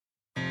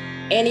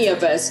Any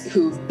of us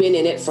who've been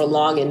in it for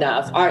long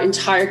enough, our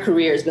entire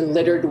career has been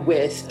littered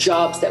with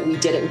jobs that we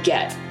didn't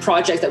get,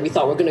 projects that we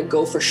thought were going to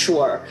go for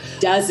sure,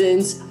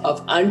 dozens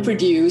of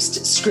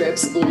unproduced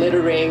scripts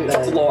littering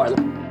the floor.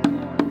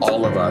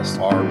 All of us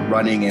are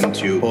running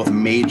into both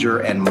major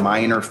and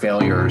minor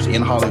failures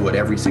in Hollywood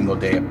every single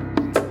day.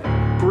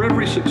 For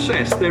every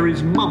success, there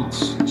is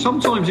months,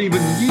 sometimes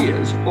even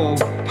years, of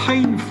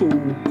painful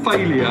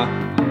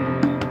failure.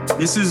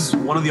 This is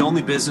one of the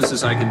only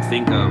businesses I can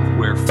think of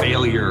where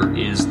failure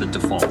is the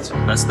default.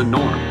 That's the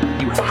norm.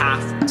 You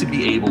have to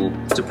be able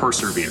to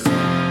persevere.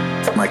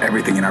 Like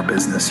everything in our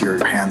business,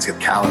 your hands get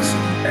callous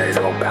and it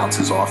all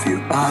bounces off you.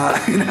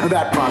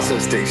 That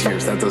process takes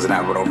years. That doesn't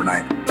happen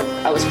overnight.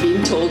 I was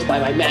being told by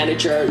my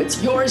manager,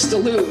 it's yours to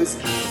lose.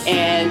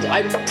 And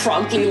I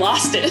promptly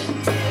lost it.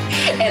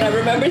 And I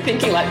remember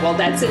thinking like, well,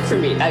 that's it for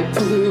me. I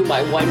blew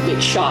my one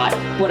big shot.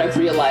 What I've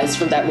realized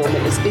from that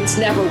moment is it's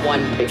never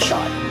one big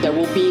shot. There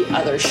will be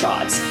other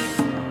shots.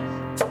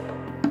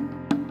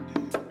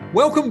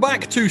 Welcome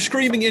back to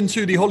Screaming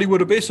Into the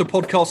Hollywood Abyss, a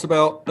podcast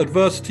about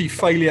adversity,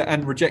 failure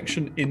and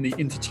rejection in the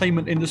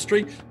entertainment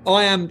industry.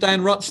 I am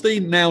Dan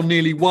Rutstein, now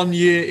nearly 1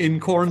 year in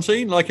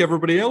quarantine like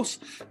everybody else,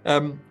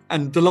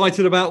 and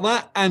delighted about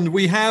that. And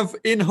we have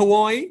in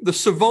Hawaii, the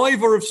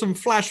survivor of some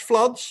flash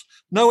floods,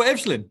 Noah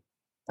Evslin.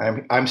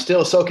 I'm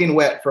still soaking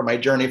wet for my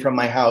journey from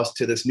my house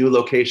to this new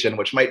location,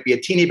 which might be a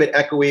teeny bit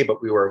echoey,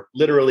 but we were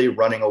literally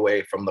running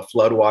away from the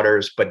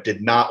floodwaters, but did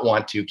not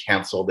want to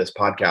cancel this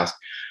podcast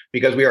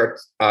because we are,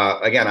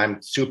 again, I'm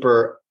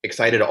super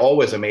excited,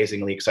 always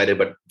amazingly excited,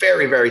 but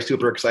very, very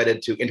super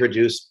excited to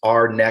introduce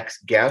our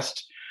next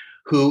guest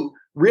who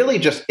really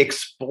just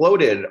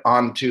exploded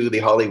onto the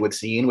Hollywood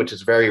scene, which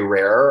is very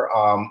rare,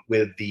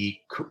 with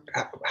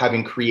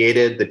having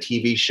created the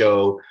TV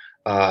show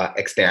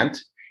Extant.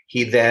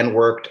 He then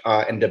worked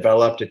and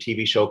developed a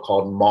TV show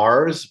called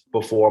Mars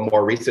before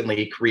more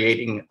recently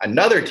creating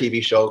another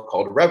TV show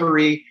called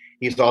Reverie.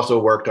 He's also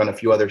worked on a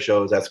few other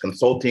shows as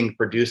consulting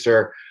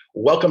producer.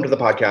 Welcome to the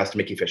podcast,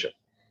 Mickey Fisher.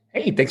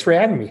 Hey, thanks for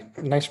having me.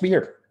 Nice to be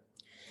here.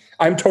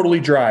 I'm totally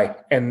dry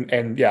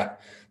and yeah,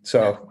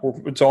 so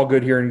it's all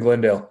good here in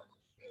Glendale.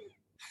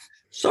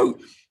 So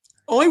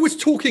I was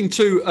talking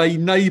to a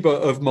neighbor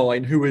of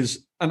mine who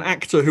is an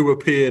actor who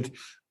appeared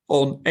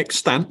on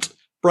Extant,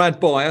 Brad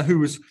Beyer,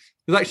 who has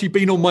actually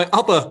been on my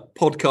other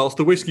podcast,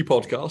 the Whiskey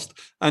Podcast,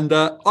 and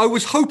I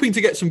was hoping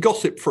to get some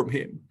gossip from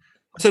him.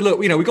 I said, look,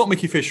 we got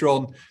Mickey Fisher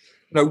on.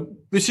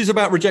 This is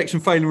about rejection,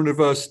 failure, and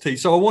adversity.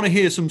 So I want to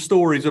hear some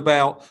stories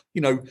about,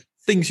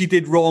 things he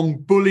did wrong,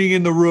 bullying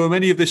in the room,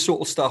 any of this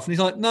sort of stuff. And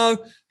he's like, no,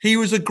 he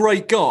was a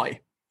great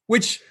guy,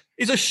 which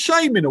is a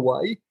shame in a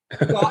way.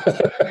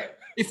 But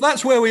if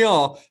that's where we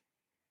are,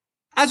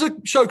 as a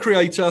show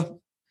creator,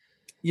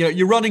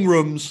 you're running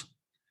rooms.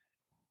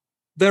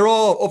 There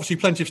are obviously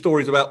plenty of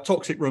stories about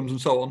toxic rooms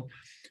and so on.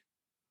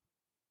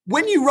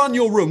 When you run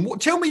your room,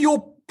 tell me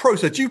your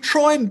process. Do you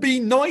try and be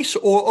nice,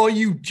 or are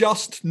you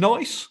just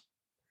nice?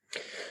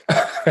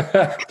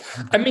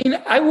 I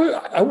mean, I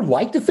would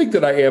like to think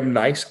that I am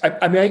nice.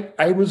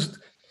 I was,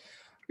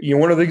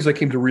 one of the things I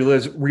came to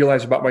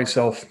realize about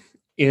myself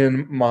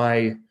in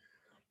my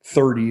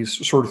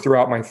 30s, sort of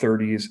throughout my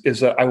 30s,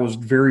 is that I was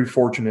very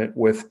fortunate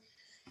with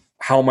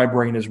how my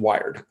brain is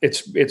wired.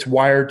 It's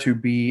wired to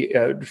be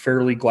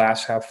fairly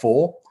glass half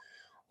full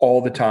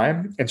all the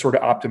time and sort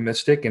of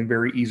optimistic and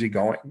very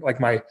easygoing. Like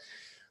my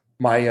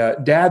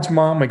dad's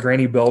mom, my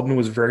Granny Belden,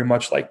 was very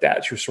much like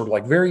that. She was sort of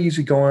like very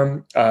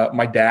easygoing.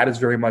 My dad is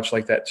very much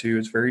like that too.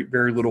 It's very,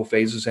 very little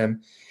phases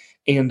him.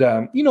 And,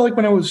 like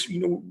when I was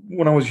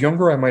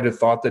younger, I might've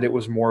thought that it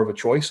was more of a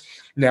choice.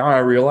 Now I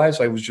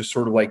realize I was just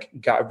sort of like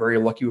got very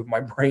lucky with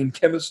my brain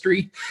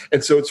chemistry.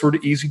 And so it's sort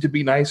of easy to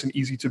be nice and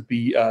easy to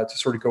be, to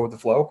sort of go with the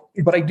flow.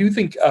 But I do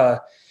think, and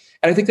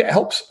I think that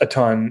helps a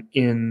ton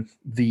in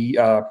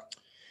the,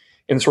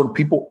 in sort of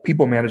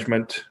people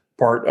management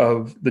part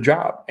of the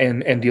job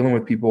and dealing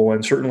with people,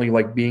 and certainly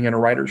like being in a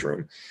writer's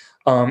room.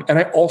 And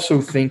I also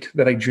think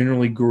that I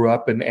generally grew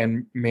up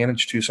and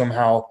managed to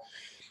somehow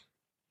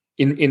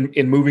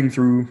in moving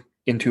through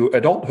into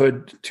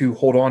adulthood to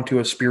hold on to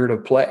a spirit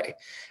of play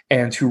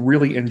and to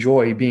really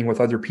enjoy being with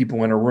other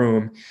people in a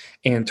room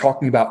and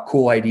talking about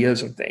cool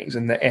ideas and things,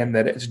 and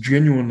that it's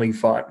genuinely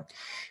fun.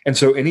 And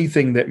so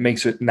anything that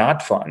makes it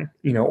not fun,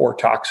 or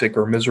toxic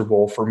or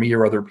miserable for me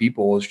or other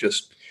people is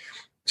just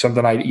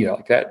something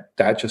like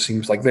that just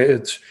seems like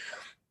there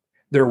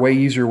are way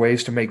easier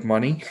ways to make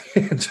money.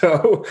 And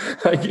so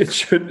like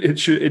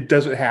it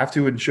doesn't have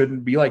to and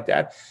shouldn't be like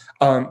that.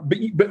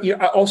 But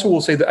I also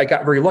will say that I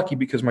got very lucky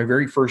because my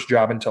very first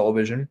job in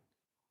television,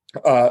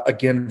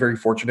 again, very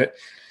fortunate,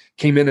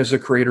 came in as a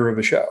creator of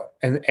a show.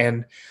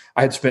 And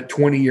I had spent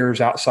 20 years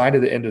outside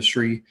of the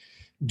industry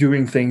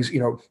doing things,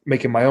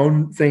 making my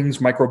own things,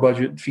 micro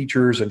budget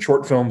features and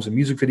short films and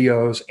music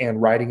videos,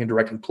 and writing and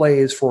directing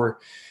plays for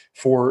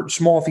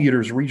small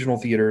theaters, regional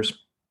theaters.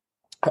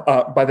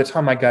 By the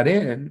time I got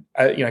in,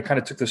 I kind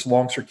of took this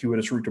long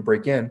circuitous route to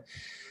break in.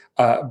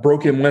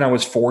 Broke in when I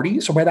was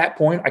 40. So by that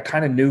point, I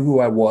kind of knew who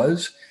I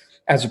was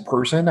as a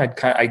person. I'd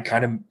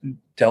kind of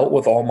dealt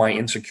with all my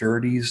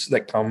insecurities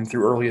that come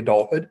through early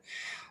adulthood.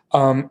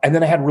 And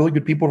then I had really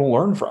good people to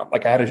learn from.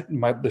 Like I had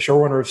the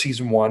showrunner of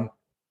season 1,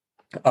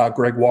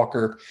 Greg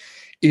Walker,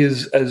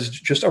 is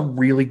just a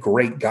really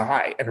great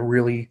guy and a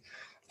really,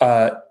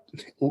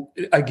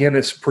 again,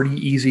 it's pretty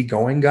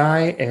easygoing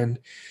guy. And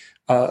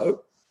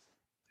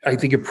I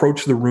think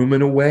approached the room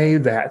in a way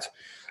that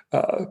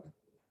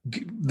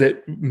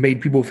that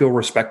made people feel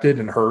respected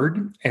and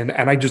heard. And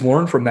I just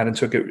learned from that and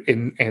took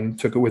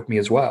it with me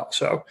as well.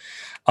 So,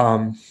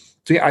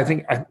 yeah, I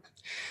think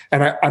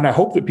I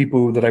hope that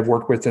people that I've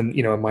worked with in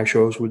my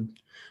shows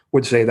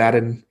would say that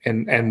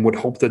and would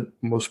hope that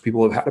most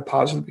people have had a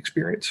positive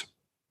experience.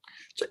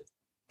 So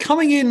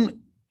coming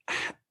in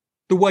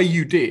the way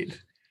you did,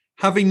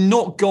 having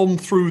not gone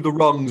through the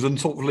rungs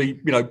and sort of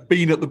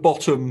been at the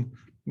bottom,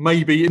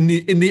 maybe in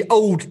the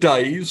old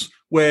days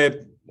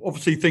where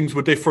obviously things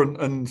were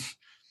different and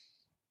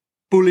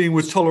bullying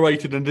was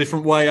tolerated in a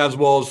different way, as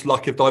was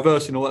lack of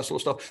diversity and all that sort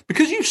of stuff.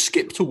 Because you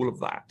skipped all of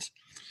that,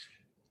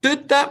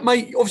 did that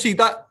obviously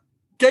that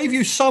gave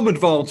you some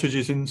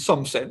advantages in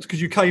some sense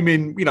because you came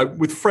in,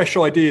 with fresh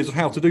ideas of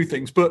how to do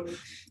things. But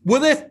were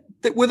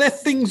there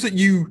things that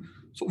you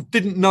sort of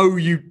didn't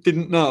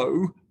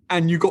know,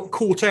 and you got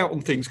caught out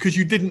on things because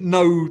you didn't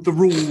know the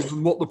rules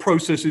and what the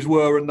processes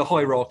were and the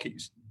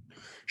hierarchies?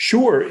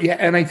 Sure. Yeah.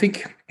 And I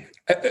think,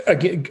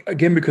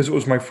 again, because it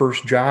was my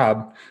first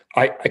job,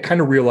 I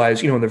kind of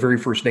realized, in the very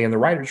first day in the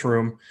writer's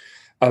room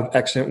of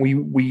Extant,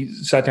 we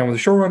sat down with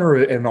the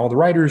showrunner and all the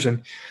writers,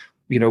 and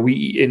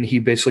he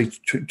basically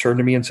turned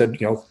to me and said,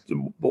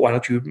 why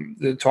don't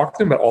you talk to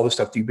them about all the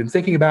stuff that you've been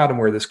thinking about and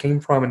where this came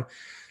from? And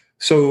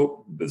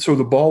so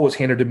the ball was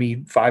handed to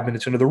me 5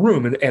 minutes into the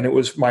room, and it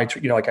was my,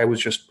 I was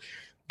just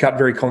got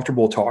very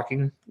comfortable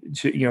talking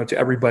to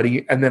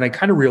everybody. And then I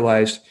kind of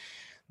realized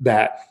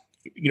that,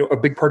 a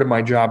big part of my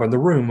job in the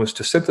room was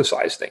to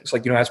synthesize things.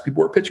 Like, as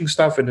people were pitching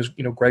stuff and as,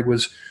 Greg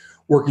was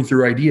working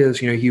through ideas,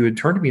 he would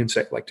turn to me and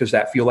say, like, does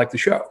that feel like the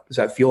show? Does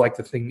that feel like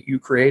the thing that you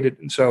created?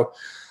 And so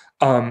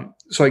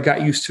I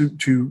got used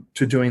to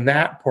doing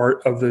that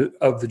part of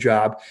the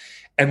job.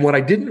 And what I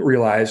didn't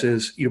realize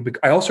is,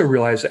 I also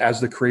realized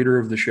as the creator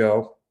of the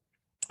show,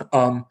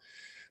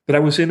 that I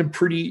was in a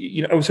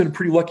pretty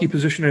lucky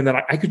position, and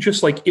that I could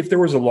just, like, if there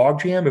was a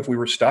logjam, if we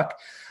were stuck,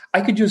 I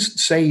could just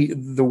say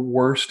the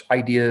worst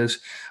ideas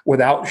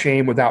without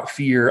shame, without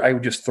fear. I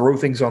would just throw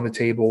things on the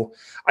table.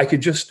 I could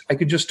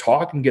just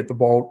talk and get the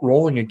ball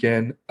rolling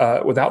again,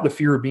 without the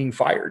fear of being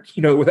fired,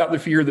 without the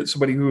fear that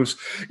somebody who's,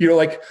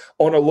 like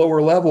on a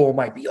lower level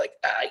might be like,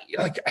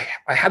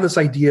 I have this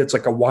idea. It's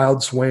like a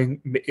wild swing.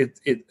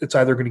 It's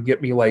either going to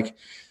get me like,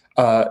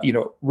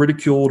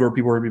 ridiculed, or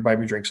people are going to buy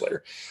me drinks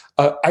later.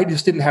 I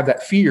just didn't have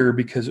that fear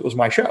because it was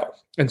my show.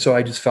 And so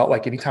I just felt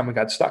like anytime I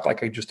got stuck,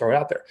 like I just throw it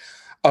out there.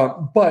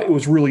 But it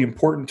was really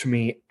important to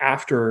me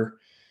after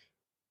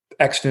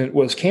Extant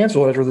was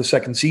canceled, after the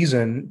second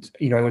season,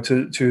 I went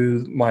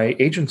to my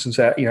agents and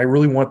said, I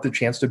really want the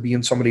chance to be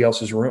in somebody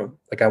else's room.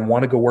 Like, I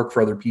want to go work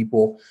for other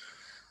people.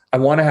 I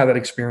want to have that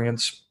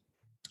experience,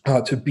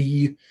 to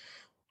be,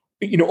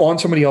 on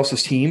somebody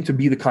else's team, to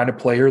be the kind of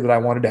player that I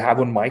wanted to have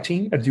on my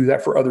team and do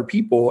that for other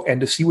people, and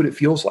to see what it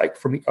feels like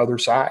from the other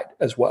side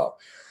as well.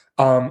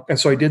 And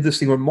so I did this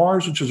thing on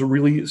Mars, which was a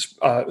really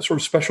sort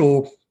of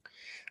special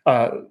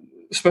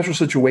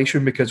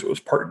situation because it was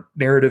part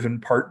narrative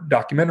and part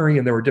documentary,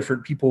 and there were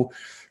different people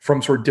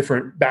from sort of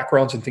different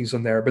backgrounds and things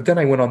in there. But then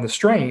I went on The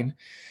Strain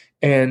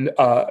and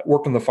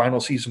worked on the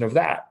final season of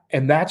that.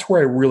 And that's where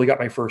I really got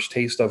my first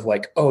taste of,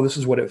 like, oh, this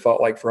is what it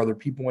felt like for other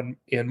people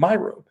in my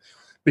room,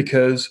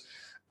 because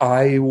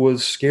I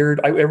was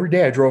scared. Every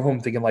day I drove home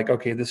thinking, like,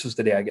 okay, this is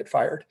the day I get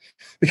fired,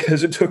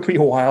 because it took me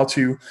a while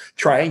to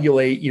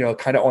triangulate,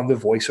 kind of on the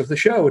voice of the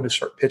show and to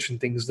start pitching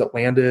things that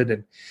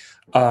landed.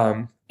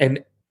 And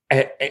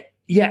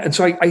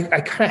so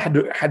I kind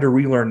of had to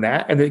relearn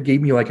that, and it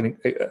gave me like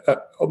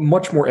a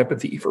much more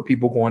empathy for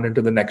people going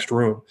into the next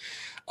room,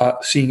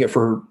 seeing it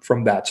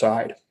from that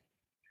side.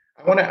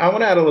 I want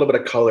to add a little bit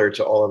of color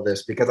to all of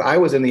this, because I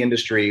was in the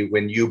industry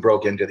when you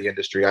broke into the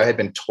industry. I had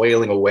been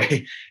toiling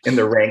away in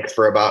the ranks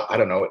for about,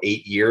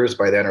 8 years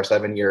by then, or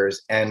 7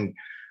 years. And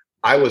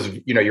I was,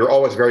 you're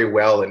always very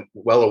well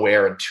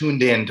aware and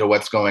tuned in to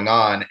what's going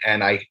on.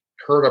 And I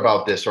heard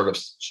about this sort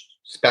of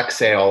spec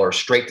sale or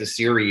straight to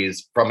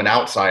series from an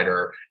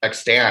outsider.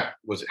 Extant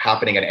was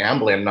happening at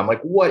Amblin. And I'm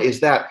like, what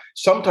is that?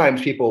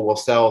 Sometimes people will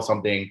sell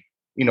something,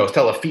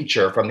 sell a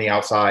feature from the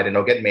outside, and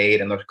it'll get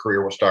made and the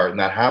career will start. And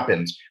that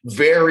happens.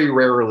 Very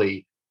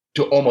rarely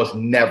to almost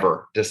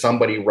never does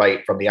somebody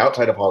write from the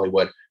outside of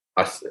Hollywood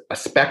a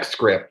spec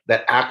script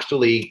that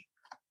actually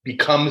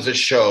becomes a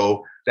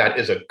show that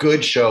is a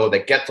good show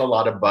that gets a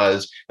lot of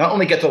buzz, not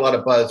only gets a lot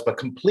of buzz, but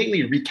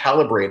completely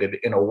recalibrated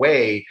in a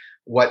way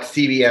what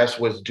CBS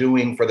was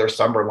doing for their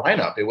summer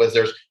lineup. It was,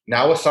 there's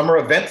now a summer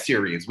event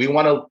series. We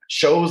want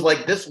shows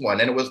like this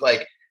one. And it was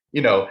like,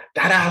 that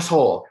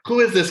asshole, who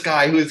is this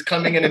guy who is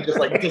coming in and just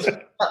like, this?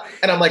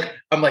 And I'm like,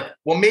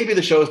 well, maybe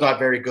the show is not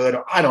very good.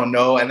 I don't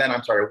know. And then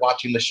I started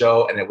watching the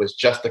show, and it was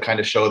just the kind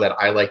of show that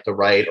I like to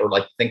write or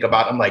like think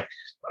about. I'm like,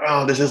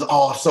 oh, this is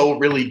all so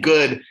really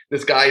good.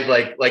 This guy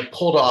like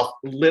pulled off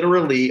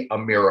literally a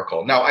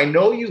miracle. Now, I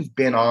know you've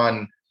been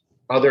on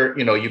other,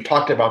 you've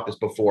talked about this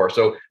before.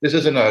 So this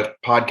isn't a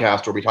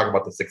podcast where we talk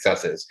about the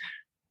successes.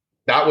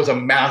 That was a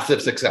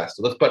massive success.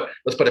 So let's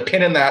put a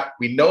pin in that.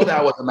 We know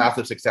that was a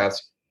massive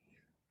success.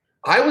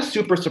 I was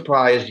super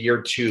surprised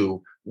year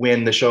 2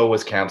 when the show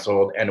was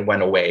canceled and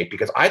went away,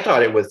 because I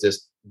thought it was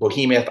this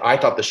behemoth. I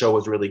thought the show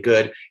was really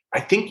good. I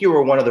think you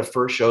were one of the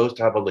first shows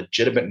to have a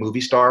legitimate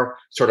movie star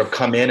sort of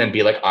come in and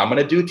be like, I'm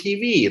going to do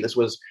TV. This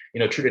was,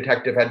 True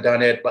Detective had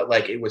done it, but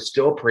like, it was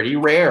still pretty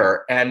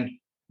rare. And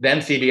then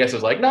CBS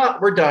was like, nah,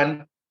 we're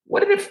done.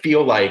 What did it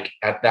feel like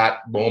at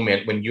that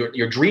moment when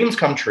your dreams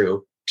come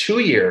true, 2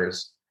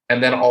 years,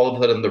 and then all of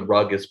a sudden the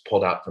rug is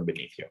pulled out from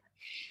beneath you?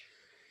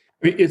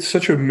 It's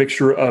such a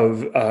mixture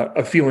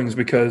of feelings,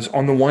 because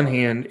on the one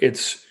hand,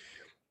 it's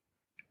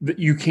that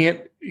you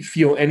can't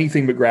feel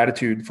anything but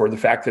gratitude for the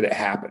fact that it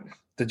happened,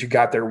 that you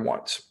got there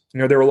once.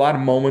 There were a lot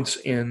of moments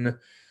in,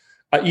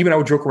 even I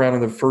would joke around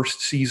in the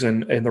first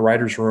season in the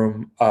writer's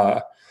room,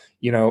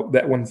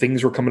 that when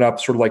things were coming up,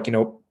 sort of like,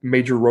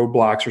 major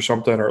roadblocks or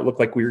something, or it looked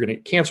like we were going to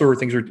get canceled, or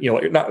things are,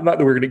 not that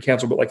we were going to get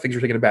canceled, but like things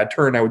were taking a bad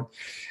turn.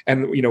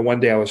 One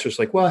day I was just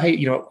like, well,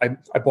 hey,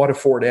 I bought a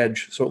Ford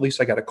Edge, so at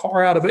least I got a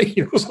car out of it.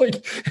 It was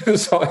like,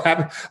 so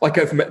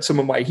I've met some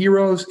of my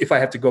heroes. If I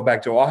have to go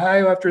back to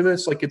Ohio after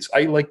this,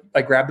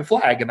 I grabbed the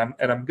flag and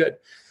I'm good.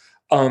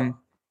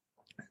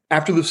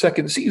 After the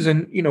second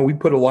season, we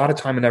put a lot of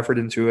time and effort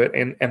into it.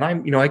 And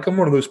I'm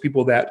one of those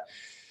people that,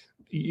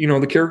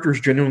 the characters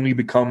genuinely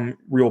become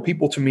real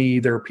people to me.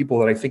 They're people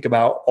that I think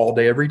about all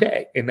day, every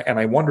day. And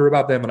I wonder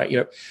about them.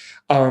 And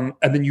and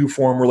then you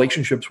form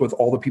relationships with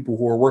all the people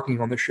who are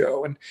working on the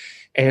show.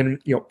 And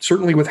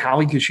certainly with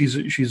Hallie, because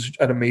she's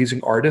an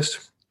amazing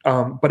artist.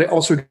 But I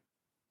also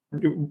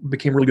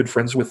became really good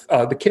friends with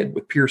the kid,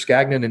 with Pierce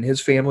Gagnon and his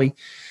family,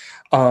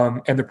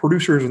 and the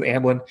producers with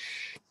Amblin.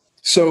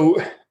 So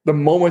the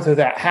moment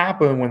that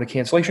happened, when the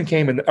cancellation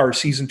came, and our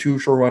season 2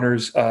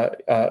 showrunners,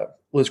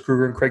 Liz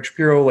Kruger and Craig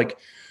Shapiro,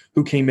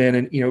 who came in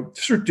and,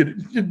 sort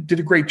of did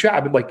a great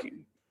job,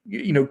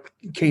 and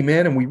came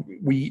in, and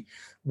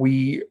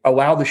we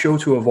allowed the show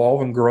to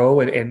evolve and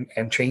grow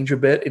and change a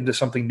bit into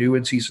something new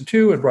in season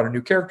 2, and brought in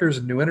new characters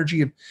and new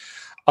energy.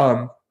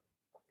 And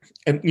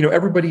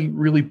everybody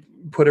really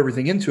put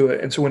everything into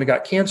it. And so when it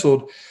got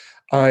canceled,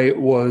 I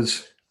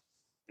was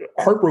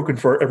heartbroken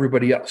for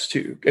everybody else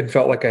too, and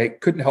felt like I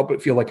couldn't help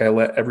but feel like I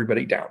let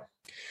everybody down.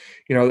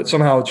 That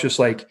somehow it's just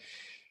like,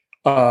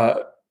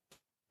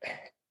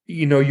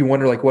 you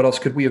wonder, like, what else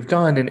could we have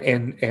done?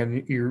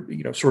 And you're,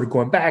 sort of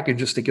going back and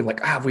just thinking, like,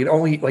 if we'd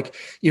only,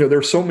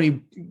 there's so many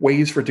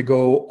ways for it to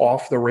go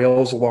off the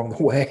rails along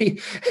the way.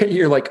 And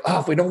you're like,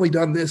 if we'd only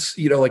done this,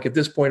 at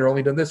this point, or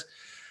only done this.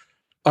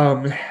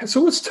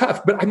 So it's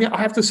tough, but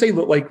I have to say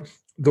that,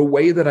 the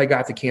way that I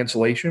got the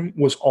cancellation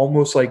was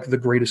almost like the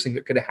greatest thing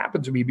that could have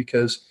happened to me,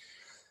 because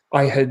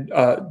I had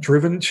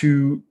driven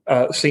to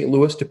St.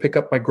 Louis to pick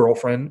up my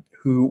girlfriend,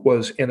 who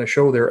was in a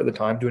show there at the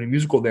time, doing a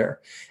musical there.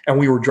 And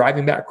we were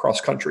driving back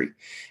cross country,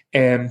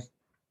 and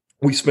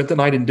we spent the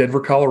night in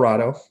Denver,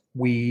 Colorado.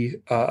 We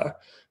got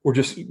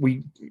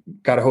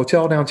a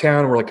hotel downtown,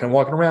 and we're kind of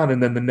walking around.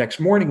 And then the next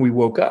morning we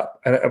woke up,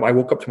 and I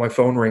woke up to my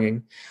phone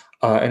ringing,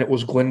 and it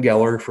was Glenn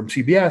Geller from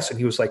CBS. And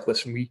he was like,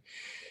 listen, we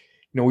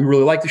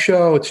really like the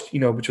show. It's,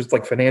 but just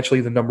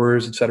financially, the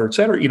numbers, et cetera,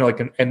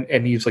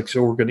 and he's like,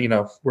 so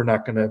we're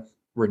not going to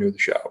renew the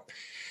show.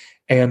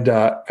 And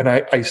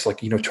I just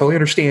totally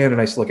understand.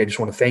 And I said, I just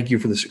want to thank you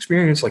for this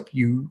experience.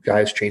 You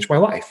guys changed my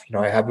life.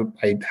 I have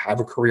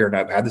a career, and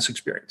I've had this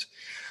experience.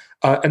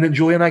 And then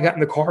Julia and I got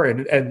in the car,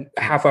 and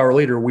a half hour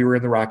later we were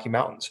in the Rocky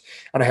Mountains,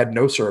 and I had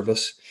no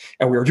service,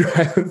 and we were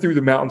driving through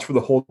the mountains for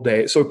the whole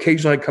day. So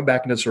occasionally I'd come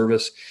back into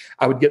service.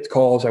 I would get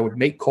calls. I would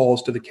make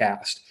calls to the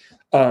cast.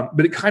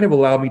 But it kind of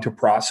allowed me to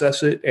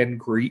process it and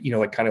grieve,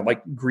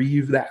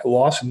 grieve that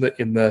loss in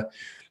the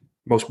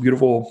most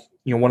beautiful,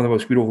 one of the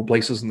most beautiful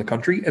places in the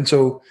country. And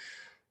so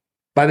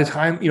by the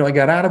time, I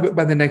got out of it,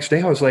 by the next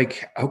day, I was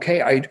like,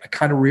 okay, I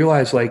kind of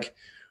realized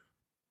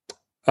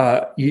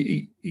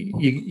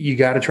you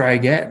got to try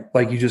again.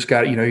 You just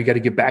got, you got to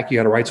get back, you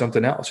got to write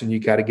something else, and you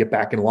got to get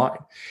back in line.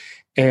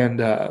 And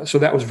so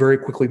that was very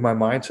quickly my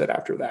mindset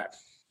after that.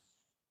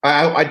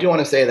 I do want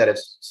to say that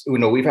it's,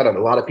 we've had a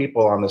lot of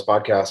people on this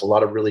podcast, a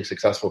lot of really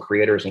successful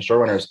creators and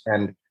showrunners,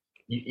 and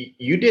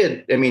you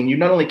did. I mean, you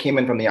not only came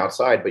in from the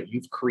outside, but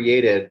you've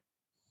created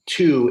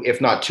 2,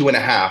 if not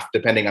 2.5,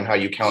 depending on how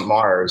you count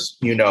Mars,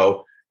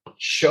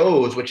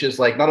 shows, which is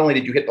not only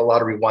did you hit the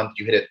lottery once,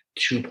 you hit it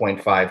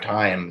 2.5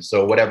 times.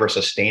 So whatever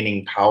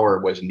sustaining power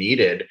was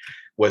needed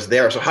was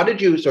there. So how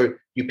did you,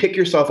 you pick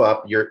yourself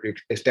up, your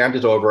stamp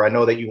is over. I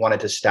know that you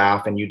wanted to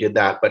staff, and you did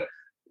that, but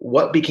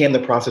what became the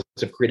process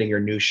of creating your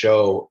new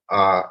show,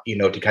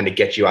 to kind of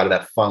get you out of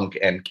that funk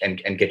and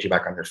get you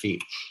back on your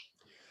feet?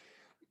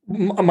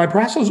 My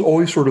process is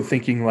always sort of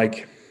thinking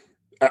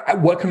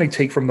what can I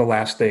take from the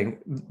last thing?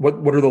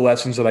 What are the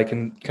lessons that I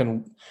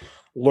can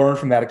learn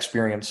from that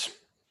experience?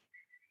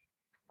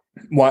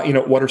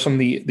 what are some of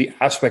the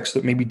aspects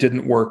that maybe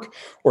didn't work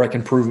or I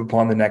can improve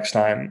upon the next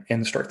time,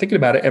 and start thinking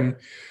about it. And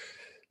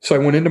so I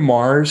went into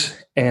Mars,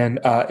 and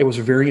it was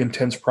a very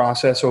intense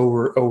process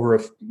over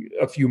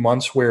a few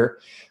months where,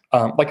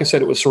 like I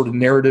said, it was sort of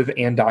narrative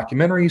and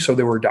documentary. So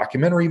there were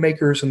documentary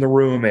makers in the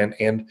room,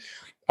 and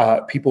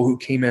people who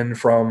came in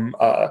from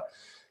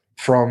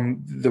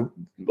the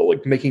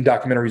like making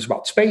documentaries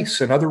about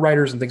space, and other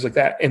writers and things like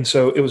that. And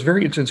so it was a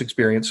very intense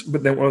experience.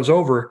 But then when it was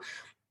over,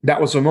 that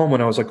was the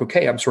moment I was like,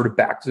 okay, I'm sort of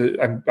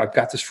I've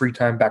got this free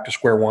time, back to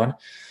square one.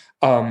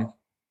 My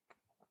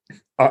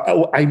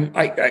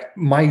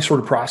sort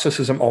of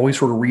process is I'm always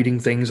sort of reading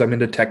things. I'm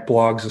into tech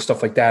blogs and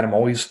stuff like that. I'm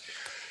always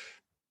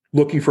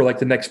looking for like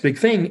the next big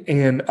thing.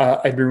 And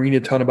I've been reading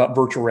a ton about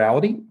virtual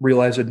reality,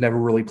 realized I'd never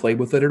really played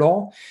with it at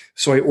all.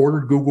 So I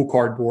ordered Google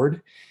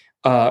Cardboard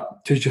to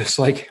just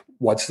like,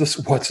 what's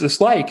this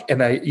like? And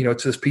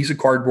it's this piece of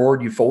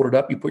cardboard, you fold it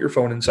up, you put your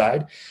phone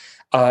inside.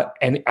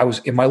 And I was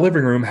in my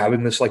living room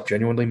having this like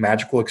genuinely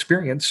magical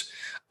experience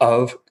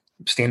of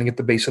standing at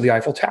the base of the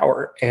Eiffel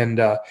Tower. And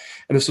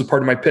this is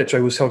part of my pitch.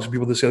 I was telling some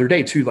people this the other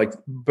day too,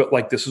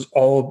 but this is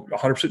all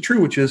 100% true,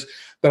 which is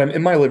that I'm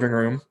in my living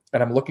room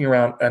and I'm looking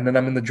around, and then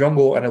I'm in the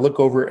jungle and I look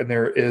over and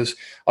there is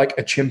like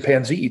a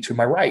chimpanzee to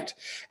my right.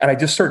 And I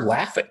just started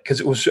laughing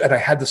and I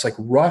had this like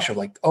rush of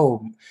like,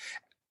 oh,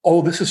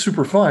 this is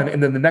super fun.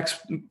 And then the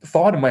next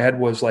thought in my head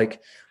was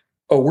like,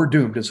 oh, we're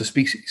doomed as a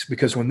species,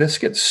 because when this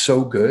gets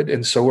so good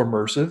and so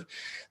immersive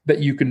that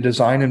you can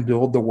design and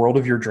build the world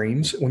of your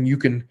dreams, when you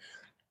can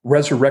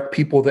resurrect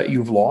people that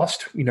you've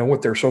lost,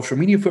 with their social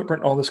media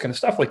footprint, all this kind of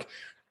stuff, like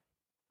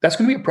that's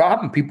going to be a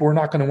problem. People are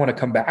not going to want to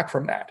come back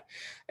from that.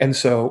 And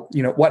so,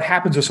 what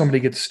happens if somebody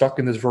gets stuck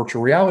in this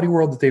virtual reality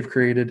world that they've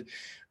created?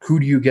 Who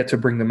do you get to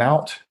bring them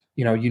out?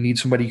 You need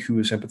somebody who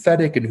is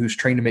empathetic and who's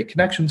trained to make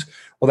connections.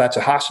 Well, that's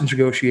a hostage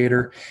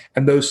negotiator.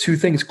 And those two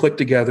things clicked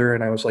together.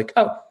 And I was like,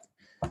 oh,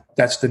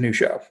 that's the new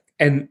show.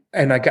 And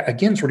I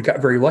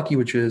got very lucky,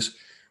 which is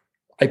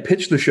I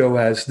pitched the show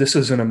as this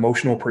is an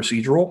emotional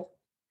procedural.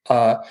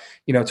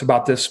 It's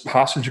about this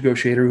hostage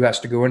negotiator who has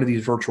to go into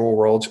these virtual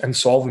worlds and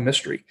solve a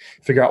mystery,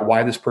 figure out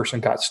why this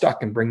person got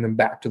stuck and bring them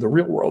back to the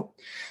real world.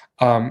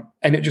 And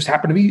it just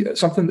happened to be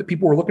something that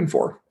people were looking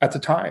for at the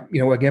time.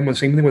 Again, the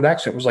same thing with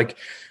Accident. It was like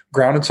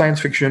grounded science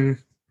fiction.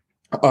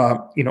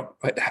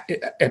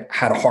 It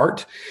had a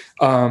heart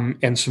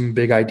and some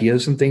big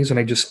ideas and things. And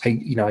I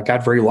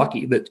got very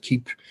lucky that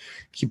keep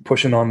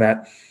pushing on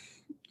that,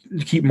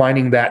 keep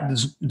mining that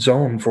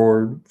zone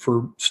for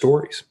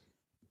stories.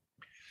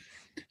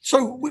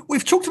 So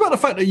we've talked about the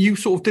fact that you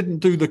sort of didn't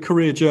do the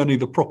career journey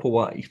the proper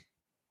way.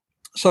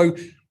 So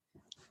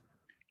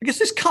I guess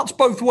this cuts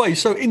both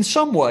ways. So in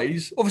some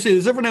ways, obviously,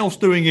 there's everyone else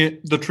doing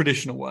it the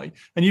traditional way,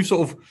 and you've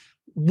sort of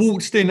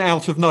waltzed in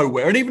out of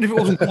nowhere. And even if it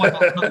wasn't quite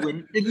out of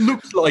nowhere, it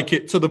looks like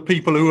it to the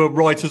people who are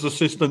writers'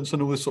 assistants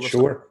and all this sort of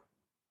stuff.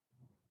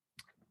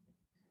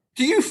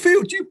 Do you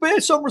bear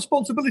some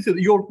responsibility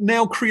that you're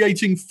now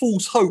creating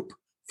false hope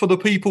for the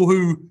people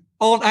who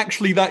aren't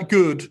actually that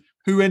good,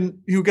 who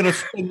are going to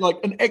spend like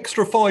an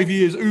extra 5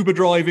 years Uber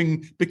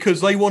driving because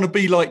they want to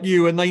be like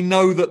you and they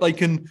know that they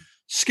can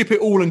skip it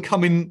all and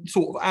come in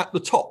sort of at the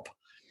top?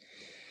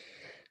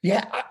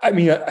 Yeah, I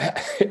mean,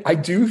 I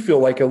do feel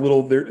like a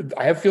little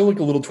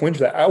twinge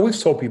that I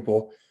always tell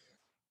people,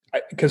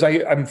 because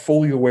I'm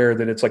fully aware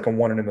that it's like a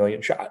 1 in a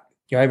million shot.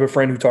 I have a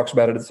friend who talks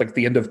about it. It's like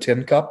the end of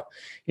Tin Cup,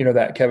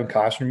 that Kevin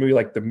Costner movie,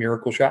 like the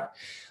miracle shot.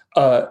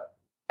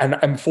 And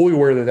I'm fully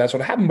aware that that's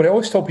what happened. But I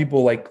always tell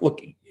people, like, look,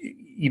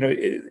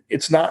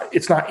 it's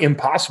not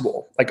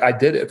impossible. Like, I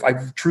did it. I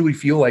truly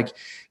feel like,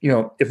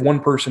 if one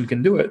person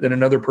can do it, then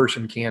another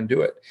person can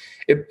do it.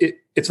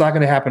 It's not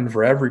going to happen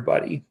for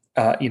everybody.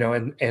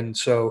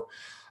 So,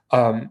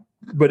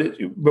 but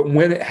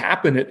when it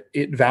happened,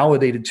 it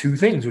validated two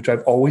things, which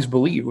I've always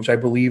believed, which I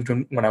believed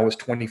when I was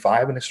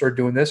 25 and I started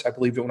doing this. I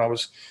believed it when I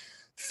was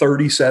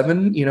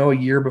 37, a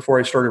year before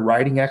I started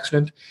writing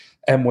Accident,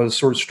 and was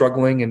sort of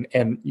struggling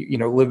and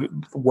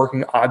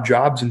working odd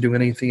jobs and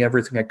doing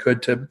everything I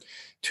could to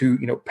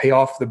pay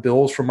off the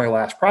bills from my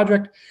last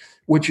project,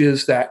 which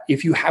is that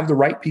if you have the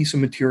right piece of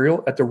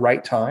material at the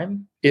right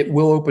time, it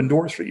will open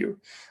doors for you.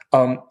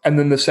 And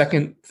then the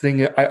second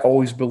thing I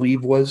always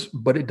believed was,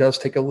 but it does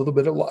take a little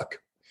bit of luck.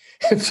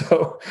 And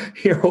so,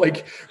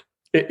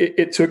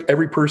 it took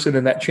every person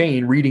in that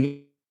chain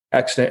reading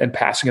Accident and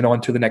passing it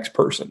on to the next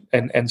person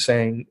and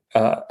saying,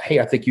 hey,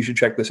 I think you should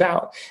check this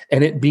out.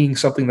 And it being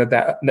something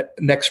that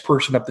next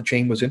person up the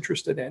chain was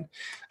interested in.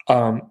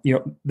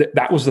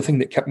 That was the thing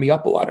that kept me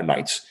up a lot of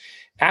nights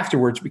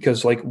afterwards,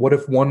 because like, what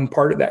if one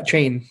part of that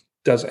chain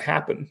doesn't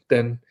happen?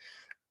 Then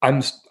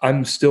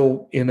I'm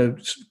still in a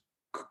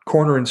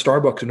corner in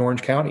Starbucks in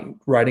Orange County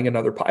writing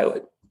another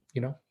pilot,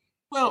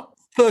 Well,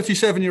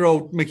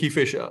 37-year-old Mickey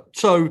Fisher.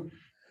 So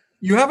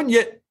you haven't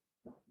yet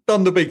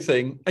done the big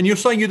thing, and you're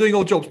saying you're doing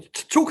odd jobs.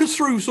 Talk us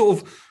through sort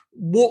of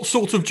what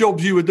sort of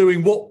jobs you were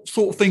doing, what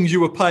sort of things you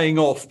were paying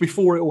off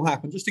before it all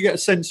happened, just to get a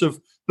sense of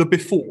the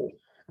before.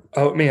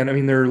 Oh man, I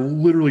mean, there are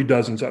literally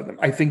dozens of them.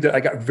 I think that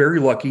I got very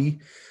lucky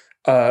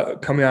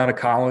coming out of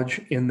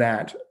college in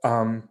that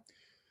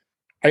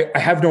I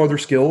have no other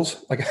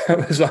skills. Like,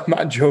 I'm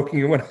not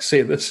joking when I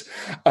say this.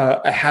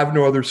 I have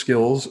no other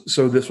skills.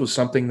 So this was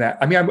something that,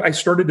 I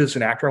started as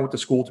an actor. I went to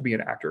school to be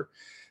an actor.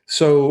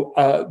 So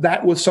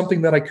that was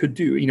something that I could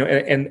do,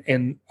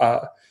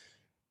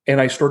 and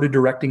I started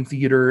directing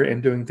theater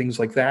and doing things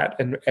like that.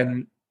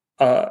 And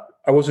I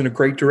wasn't a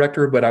great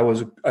director, but I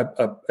was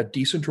a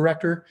decent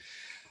director.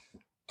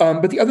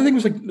 But the other thing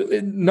was, like,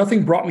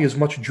 nothing brought me as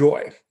much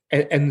joy.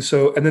 And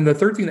then the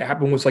third thing that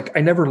happened was, like,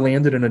 I never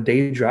landed in a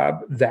day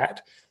job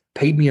that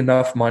paid me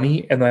enough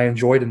money and I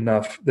enjoyed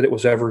enough that it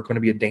was ever going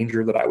to be a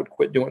danger that I would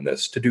quit doing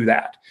this to do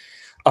that.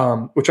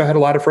 Which I had a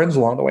lot of friends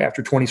along the way.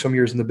 After 20 some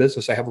years in the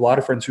business, I have a lot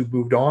of friends who've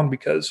moved on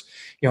because,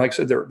 like I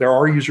said, there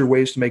are easier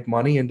ways to make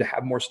money and to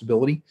have more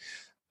stability.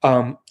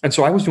 And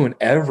so I was doing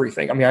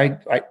everything. I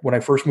when I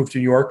first moved to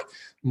New York,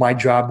 my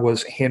job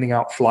was handing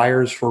out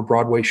flyers for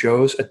Broadway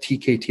shows at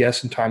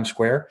TKTS in Times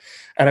Square.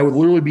 And I would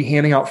literally be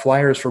handing out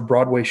flyers for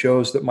Broadway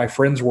shows that my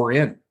friends were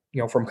in,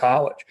 from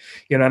college,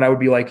 and I would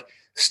be like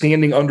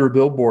standing under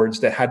billboards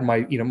that had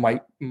my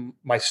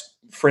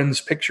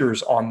friends'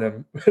 pictures on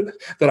them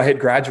that I had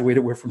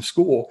graduated with from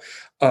school.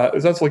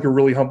 That's like a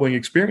really humbling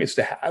experience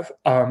to have.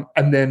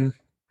 And then,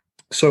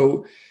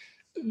 so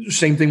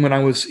same thing when I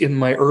was in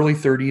my early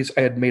 30s,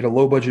 I had made a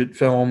low budget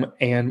film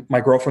and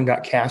my girlfriend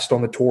got cast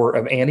on the tour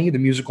of Annie, the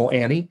musical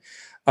Annie.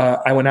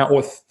 I went out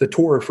with the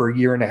tour for a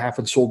year and a half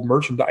and sold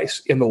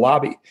merchandise in the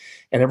lobby.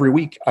 And every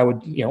week I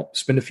would,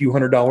 spend a few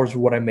 $100s of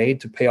what I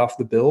made to pay off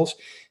the bills.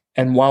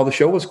 And while the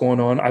show was going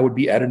on, I would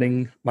be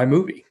editing my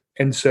movie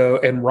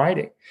and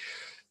writing.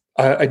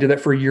 I did that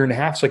for a year and a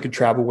half so I could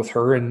travel with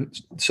her and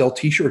sell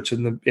T-shirts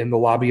in the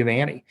lobby of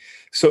Annie.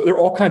 So there are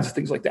all kinds of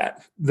things like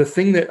that. The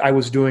thing that I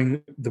was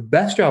doing, the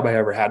best job I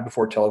ever had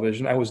before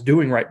television, I was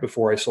doing right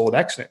before I sold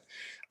Extant,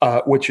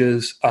 which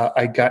is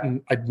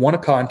I'd won a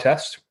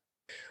contest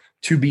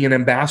to be an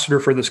ambassador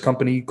for this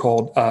company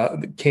called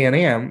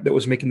Can-Am that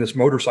was making this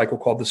motorcycle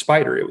called the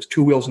Spider. It was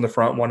 2 wheels in the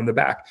front, 1 in the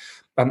back.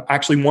 I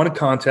actually won a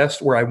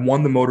contest where I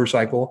won the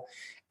motorcycle.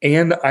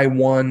 And I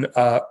won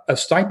a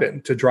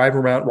stipend to ride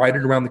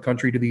it around the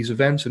country to these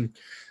events and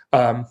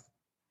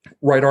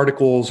write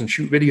articles and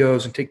shoot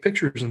videos and take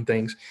pictures and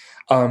things.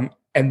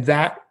 And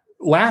that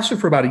lasted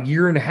for about a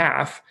year and a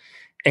half.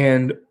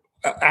 And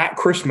at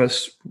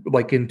Christmas,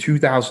 like in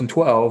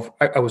 2012,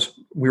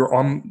 we were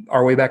on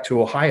our way back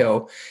to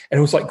Ohio, and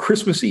it was like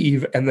Christmas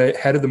Eve. And the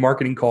head of the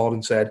marketing called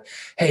and said,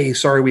 "Hey,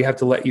 sorry, we have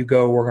to let you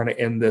go. We're going to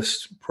end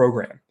this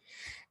program."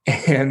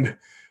 And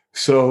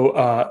so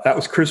that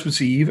was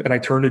Christmas Eve, and I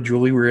turned to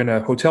Julie. We were in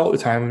a hotel at the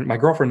time, and my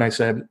girlfriend and I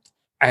said,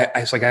 I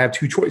was like, I have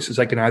 2 choices.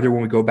 I can either,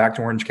 when we go back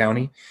to Orange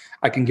County,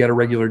 I can get a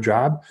regular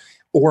job,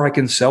 or I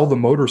can sell the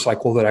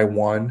motorcycle that I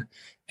won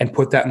and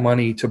put that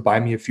money to buy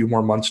me a few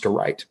more months to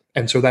write.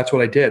 And so that's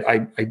what I did.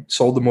 I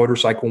sold the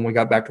motorcycle when we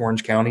got back to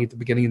Orange County at the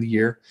beginning of the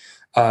year.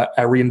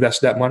 I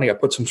reinvested that money. I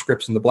put some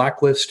scripts in the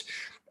blacklist,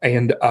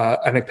 and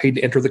I paid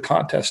to enter the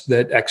contest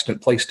that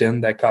Extant placed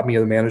in that got me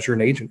the manager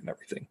and agent and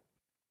everything.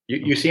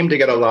 You seem to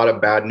get a lot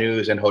of bad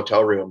news in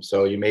hotel rooms,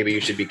 so maybe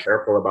you should be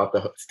careful about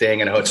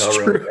staying in a hotel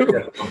room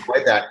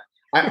like that.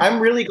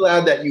 I'm really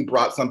glad that you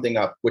brought something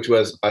up, which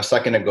was a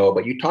second ago,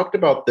 but you talked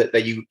about that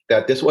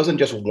this wasn't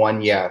just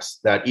one yes,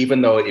 that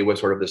even though it was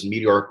sort of this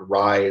meteoric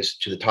rise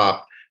to the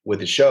top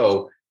with the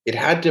show, it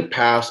had to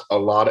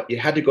it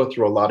had to go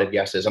through a lot of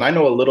yeses. And I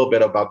know a little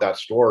bit about that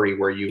story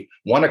where you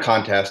won a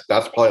contest.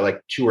 That's probably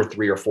like 2 or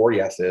 3 or 4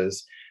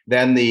 yeses.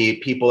 Then the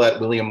people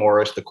at William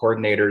Morris, the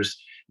coordinators,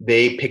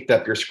 they picked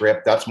up your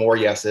script. That's more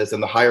yeses.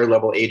 And the higher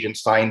level agent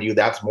signed you.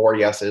 That's more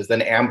yeses.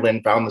 Then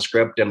Amblin found the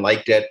script and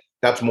liked it.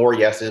 That's more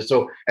yeses.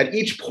 So at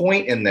each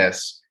point in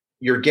this,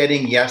 you're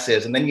getting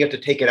yeses. And then you have to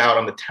take it out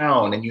on the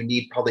town and you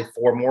need probably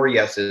 4 more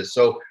yeses.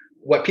 So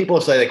what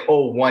people say, like,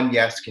 oh, 1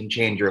 yes can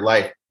change your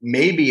life.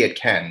 Maybe it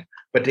can.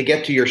 But to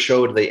get to your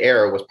show to the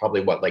air was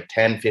probably like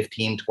 10,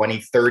 15,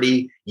 20,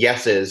 30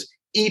 yeses.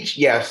 Each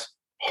yes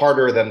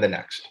harder than the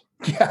next,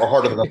 or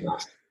harder than the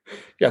last.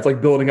 Yeah, it's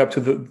like building up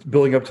to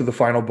the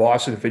final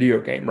boss in a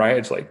video game, right?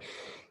 It's like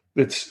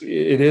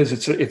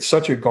it's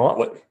such a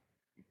gauntlet.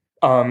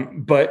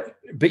 But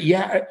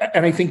yeah,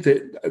 and I think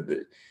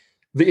that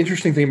the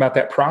interesting thing about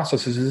that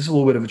process is this is a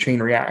little bit of a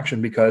chain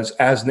reaction, because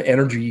as the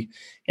energy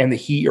and the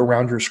heat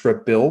around your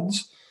script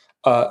builds,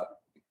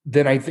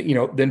 then I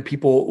think, then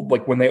people,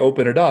 like, when they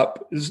open it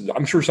up,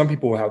 I'm sure some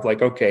people will have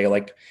like, okay,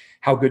 like,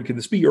 how good could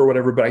this be or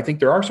whatever. But I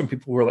think there are some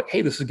people who are like,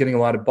 hey, this is getting a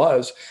lot of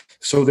buzz.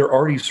 So they're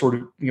already sort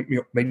of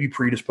maybe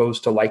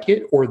predisposed to like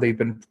it, or they've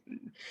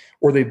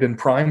been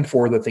primed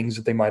for the things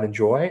that they might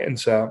enjoy. And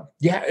so,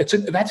 yeah,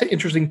 that's an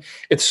interesting,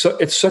 it's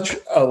such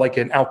like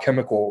an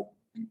alchemical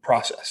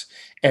process.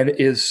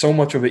 And so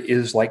much of it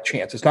is like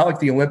chance. It's not like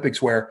the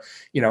Olympics where,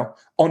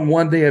 on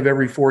one day of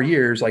every 4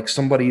 years, like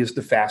somebody is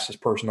the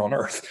fastest person on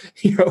earth.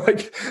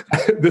 Like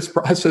this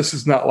process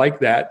is not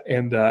like that.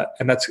 And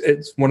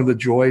it's one of the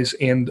joys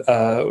and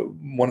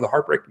one of the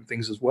heartbreaking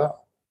things as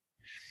well.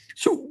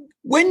 So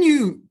when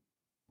you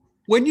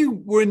when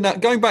you were in that,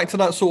 going back to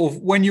that sort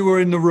of, when you were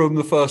in the room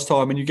the first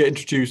time and you get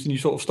introduced and you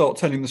sort of start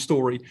telling the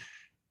story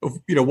of,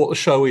 what the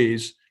show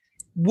is,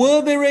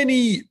 were there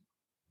any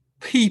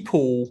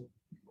people,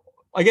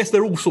 I guess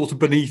they're all sort of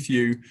beneath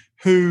you,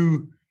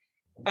 who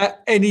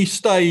at any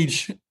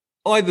stage,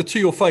 either to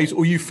your face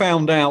or you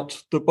found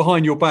out that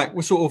behind your back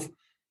were sort of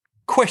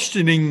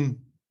questioning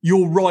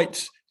your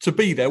right to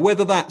be there,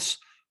 whether that's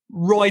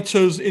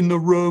writers in the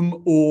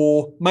room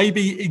or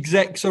maybe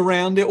execs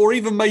around it, or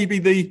even maybe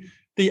the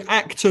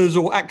actors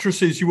or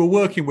actresses you were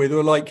working with who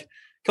are like,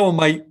 come on,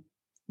 mate,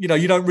 you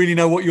don't really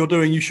know what you're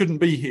doing. You shouldn't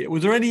be here.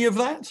 Was there any of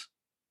that?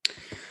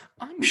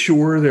 I'm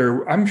sure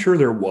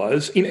there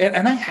was.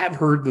 And I have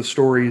heard the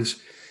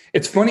stories.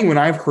 It's funny when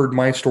I've heard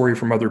my story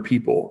from other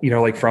people,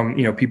 like from,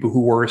 people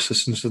who were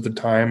assistants at the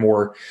time,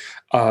 or,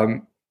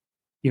 there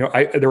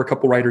were a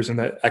couple writers in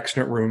the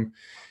Extant room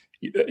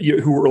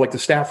who were like the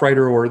staff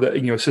writer or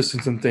the,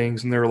 assistants and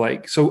things. And they're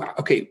like, so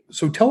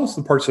tell us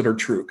the parts that are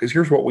true, because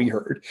here's what we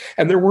heard.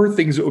 And there were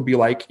things that would be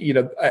like,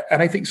 and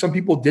I think some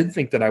people did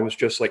think that I was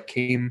just like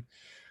came,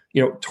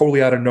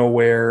 totally out of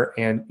nowhere.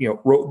 And,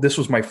 wrote, this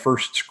was my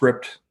first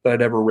script that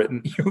I'd ever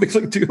written. It's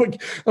like, dude,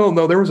 like, oh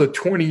no, there was a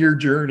 20-year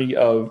journey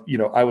of,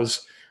 I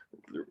was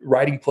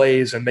writing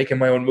plays and making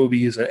my own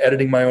movies and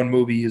editing my own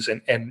movies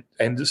and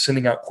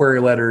sending out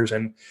query letters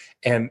and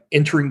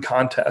entering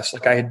contests.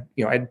 Like I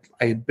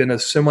had been a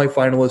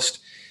semifinalist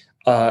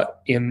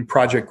in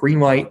Project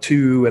Greenlight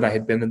 2, and I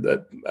had been in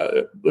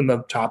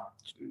the top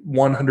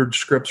 100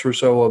 scripts or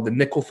so of the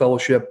Nickel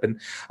Fellowship,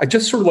 and I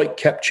just sort of like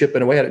kept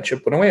chipping away at it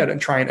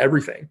and trying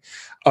everything.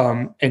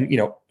 And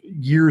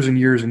years and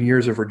years and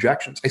years of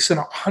rejections. I sent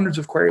out hundreds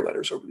of query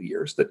letters over the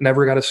years that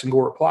never got a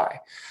single reply.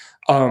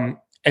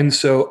 And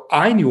so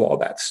I knew all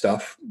that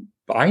stuff.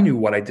 I knew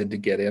what I did to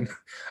get in.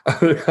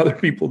 Other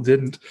people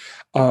didn't.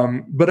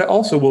 But I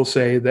also will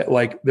say that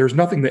like, there's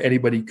nothing that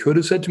anybody could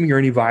have said to me or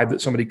any vibe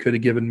that somebody could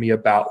have given me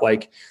about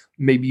like,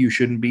 maybe you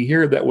shouldn't be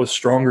here, that was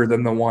stronger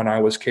than the one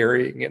I was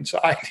carrying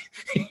inside.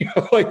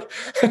 Like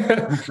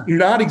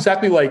not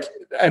exactly like,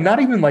 and not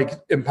even like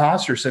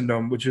imposter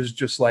syndrome, which is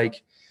just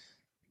like,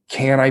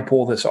 can I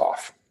pull this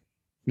off?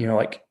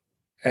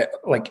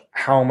 Like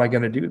how am I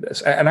going to do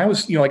this? And I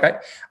was,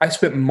 I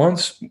spent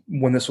months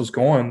when this was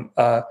going,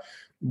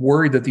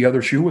 worried that the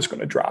other shoe was going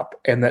to drop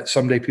and that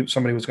someday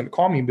somebody was going to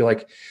call me and be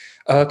like,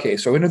 okay,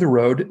 so into the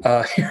road,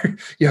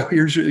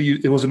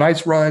 it was a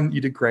nice run.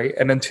 You did great.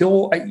 And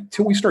until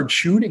we started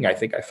shooting, I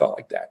think I felt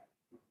like that.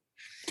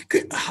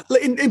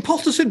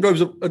 Imposter syndrome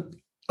is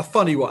a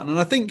funny one. And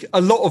I think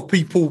a lot of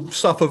people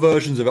suffer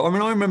versions of it. I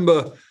mean, I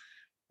remember,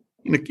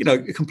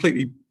 a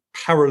completely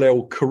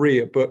parallel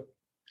career, but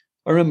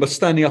I remember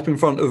standing up in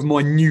front of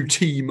my new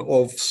team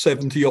of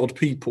 70 odd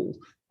people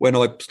when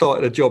I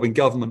started a job in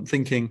government,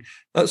 thinking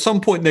at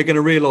some point they're going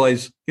to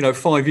realize,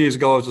 5 years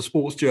ago I was a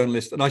sports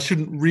journalist and I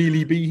shouldn't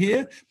really be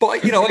here. But,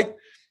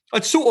 I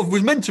sort of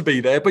was meant to be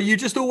there, but you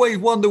just always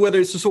wonder whether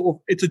it's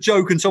a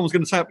joke and someone's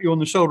going to tap you on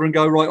the shoulder and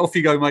go, right, off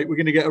you go, mate. We're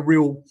going to get a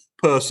real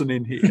person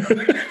in here.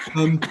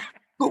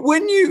 But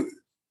when you,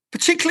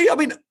 particularly, I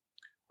mean,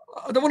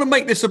 I don't want to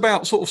make this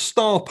about sort of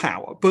star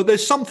power, but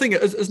there's something,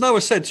 as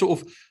Noah said,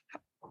 sort of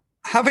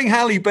having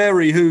Halle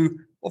Berry, who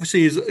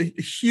obviously is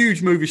a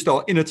huge movie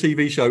star in a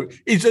TV show,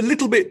 is a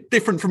little bit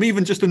different from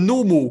even just a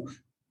normal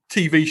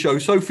TV show.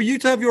 So for you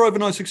to have your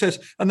overnight success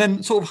and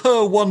then sort of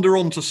her wander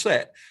onto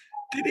set,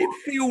 did it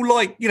feel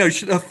like,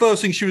 her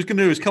first thing she was going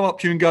to do is come up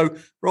to you and go,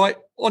 right,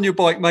 on your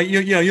bike, mate,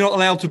 you're not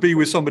allowed to be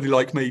with somebody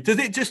like me.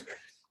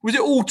 Was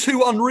it all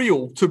too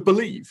unreal to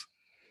believe?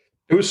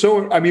 It was there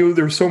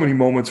were so many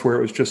moments where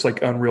it was just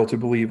like unreal to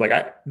believe.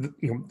 Like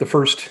the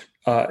first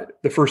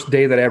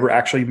day that I ever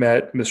actually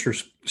met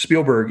Mr.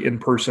 Spielberg in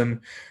person,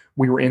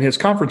 we were in his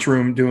conference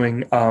room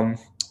doing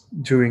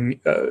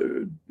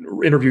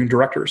interviewing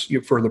directors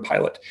for the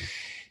pilot.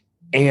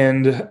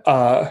 And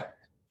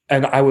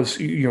I was,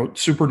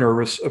 super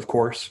nervous, of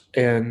course.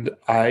 And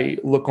I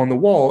look on the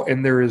wall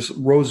and there is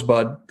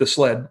Rosebud, the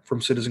sled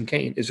from Citizen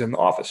Kane, is in the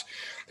office.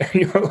 And,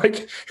 you're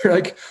like,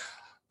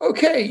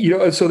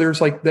 okay, so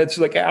there's like, that's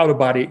like an out of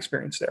body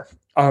experience there.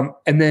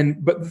 But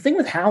the thing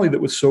with Halle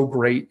that was so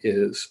great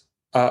is,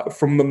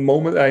 from the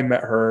moment that I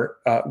met her,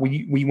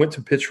 we went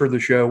to pitch her the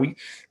show.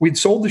 We'd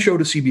sold the show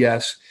to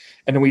CBS,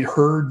 and then we'd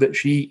heard that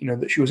she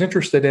was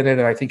interested in it.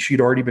 And I think she'd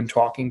already been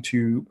talking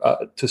to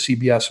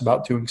CBS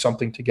about doing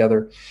something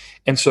together.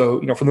 And so,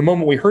 from the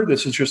moment we heard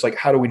this, it's just like,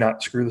 how do we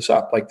not screw this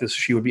up? Like this,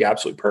 she would be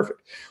absolutely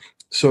perfect.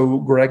 So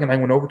Greg and I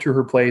went over to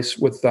her place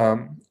with,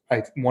 I'm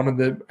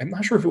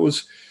not sure if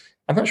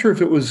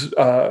it was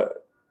a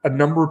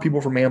number of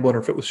people from Amblin or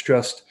if it was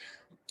just,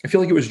 I feel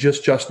like it was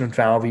just Justin and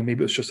Falvey. Maybe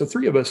it was just the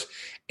three of us.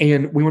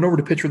 And we went over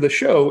to pitch her the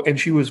show, and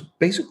she was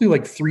basically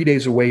like 3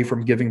 days away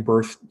from giving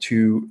birth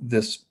to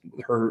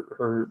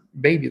her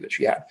baby that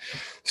she had.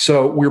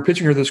 So we were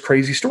pitching her this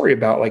crazy story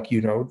about like,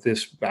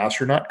 this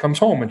astronaut comes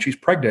home and she's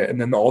pregnant, and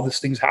then all these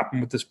things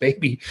happen with this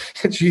baby,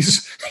 and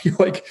she's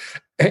like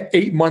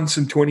 8 months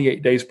and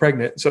 28 days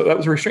pregnant. So that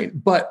was very strange.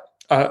 But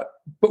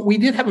but we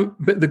did have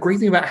but the great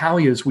thing about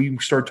Hallie is we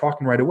started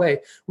talking right away.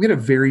 We had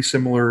a very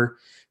similar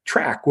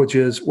track, which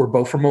is we're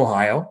both from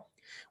Ohio.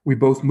 We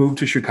both moved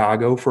to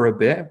Chicago for a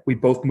bit. We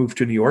both moved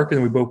to New York, and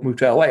then we both moved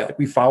to LA. Like,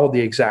 we followed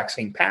the exact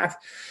same path.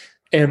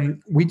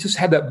 And we just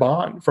had that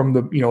bond from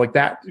the, like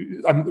that.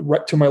 I'm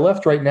right to my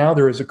left right now,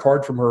 there is a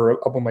card from her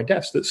up on my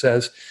desk that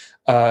says,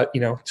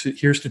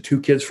 here's to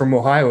two kids from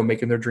Ohio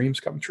making their dreams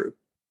come true.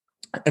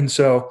 And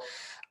so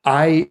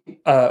I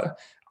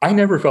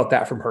never felt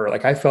that from her.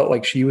 Like, I felt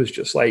like she was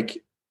just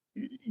like,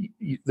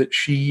 that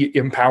she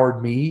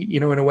empowered me,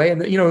 in a way.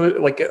 And,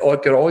 like it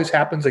always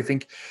happens. I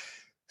think,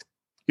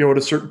 at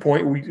a certain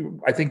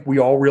point, I think we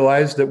all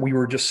realized that we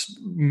were just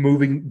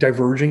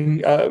diverging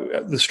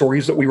the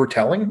stories that we were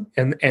telling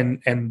and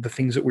the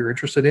things that we were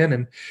interested in.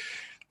 And,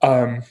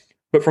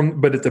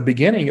 but at the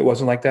beginning, it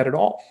wasn't like that at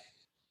all.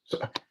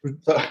 It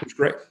was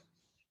great.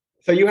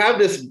 So you have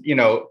this,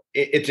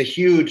 it's a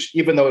huge,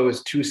 even though it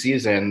was 2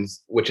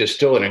 seasons, which is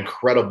still an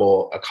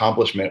incredible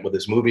accomplishment with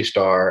this movie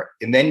star.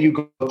 And then you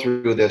go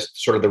through this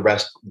sort of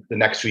the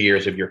next 2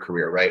 years of your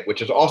career, right?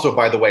 Which is also,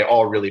 by the way,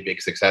 all really big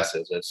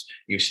successes. It's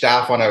you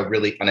staff on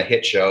a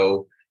hit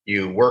show,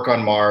 you work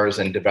on Mars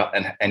and develop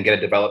and get a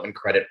development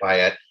credit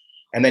by it.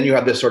 And then you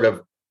have this sort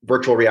of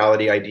virtual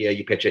reality idea,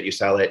 you pitch it, you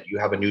sell it, you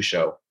have a new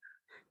show.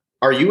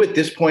 Are you at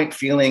this point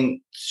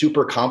feeling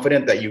super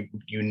confident that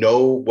you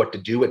know what to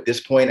do at this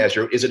point?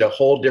 Is it a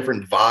whole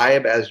different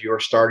vibe as you're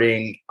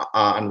starting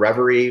on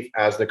Reverie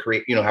as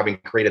having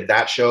created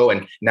that show,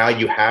 and now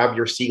you have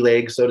your sea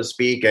legs, so to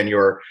speak, and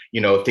you're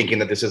thinking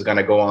that this is going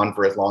to go on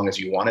for as long as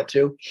you want it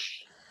to?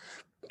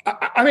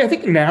 I mean, I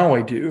think now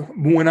I do.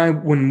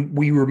 When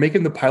we were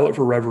making the pilot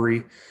for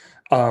Reverie,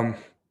 like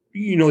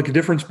the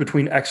difference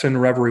between X and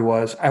Reverie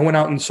was I went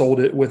out and sold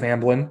it with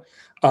Amblin.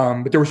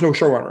 But there was no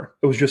showrunner.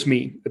 It was just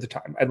me at the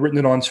time. I'd written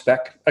it on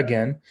spec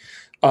again.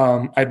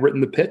 I'd written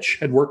the pitch,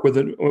 had worked with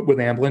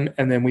Amblin,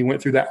 and then we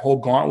went through that whole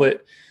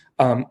gauntlet.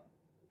 And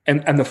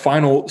the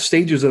final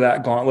stages of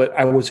that gauntlet,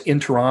 I was in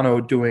Toronto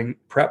doing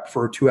prep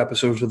for 2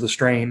 episodes of The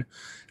Strain,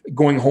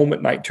 going home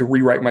at night to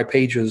rewrite my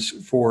pages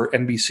for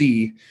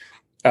NBC,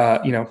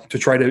 to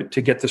try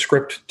to get the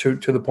script to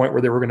the point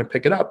where they were going to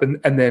pick it up. And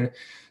then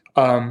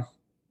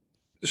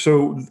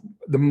so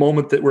the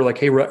moment that we're like,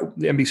 hey,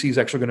 the NBC is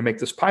actually going to make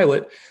this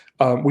pilot,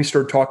 we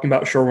started talking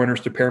about showrunners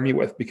to pair me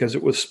with, because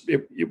it was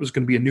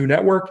going to be a new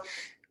network.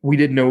 We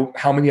didn't know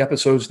how many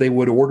episodes they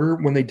would order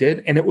when they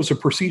did. And it was a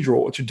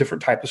procedural. It's a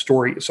different type of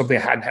story, something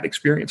I hadn't had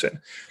experience in.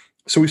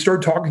 So we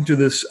started talking to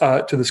this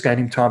guy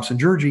named Thompson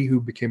Georgie,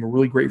 who became a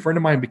really great friend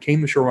of mine,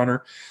 became the showrunner.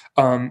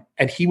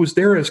 And he was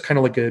there as kind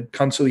of like a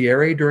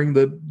consigliere during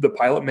the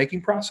pilot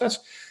making process.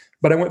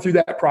 But I went through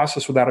that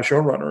process without a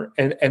showrunner,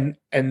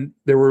 and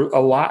there were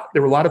a lot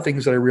of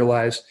things that I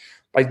realized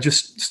I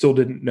just still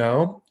didn't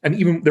know. And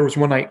even there was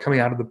one night coming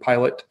out of the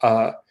pilot,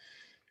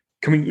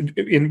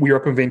 we were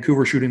up in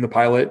Vancouver shooting the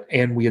pilot,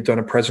 and we had done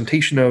a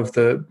presentation of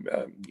the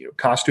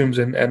costumes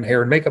and hair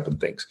and makeup and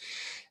things.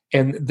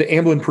 And the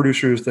Amblin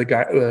producers,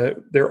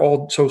 they're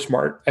all so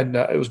smart, and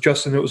it was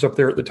Justin that was up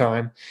there at the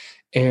time,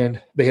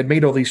 and they had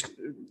made all these,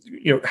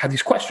 had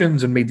these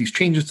questions and made these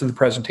changes to the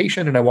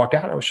presentation. And I walked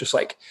out, and I was just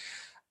like,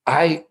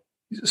 I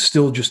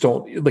still just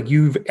don't, like,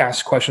 you've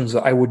asked questions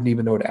that I wouldn't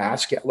even know to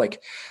ask yet.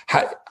 Like,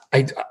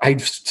 I'm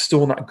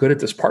still not good at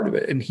this part of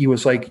it. And he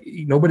was like,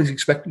 nobody's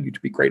expecting you to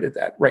be great at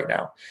that right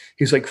now.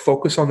 He's like,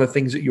 focus on the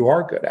things that you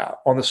are good at,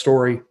 on the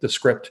story, the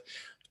script,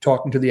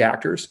 talking to the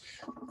actors.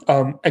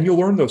 And you'll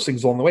learn those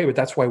things along the way, but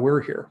that's why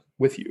we're here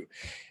with you.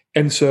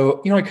 And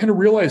so, I kind of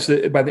realized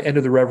that by the end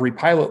of the Reverie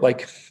pilot,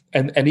 like,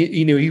 and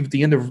even at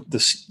the end of the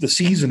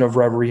season of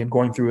Reverie and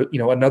going through it,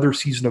 another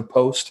season of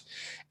post,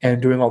 and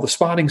doing all the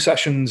spotting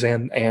sessions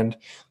and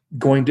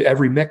going to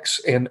every mix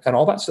and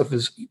all that stuff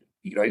is,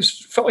 I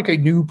just felt like I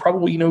knew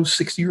probably,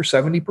 60 or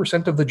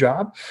 70% of the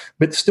job,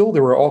 but still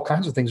there were all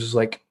kinds of things. It's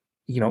like,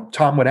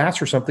 Tom would ask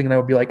for something and I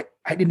would be like,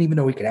 I didn't even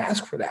know he could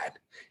ask for that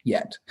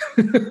yet.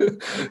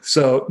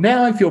 So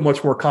now I feel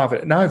much more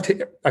confident. Now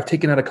I've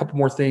taken out a couple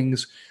more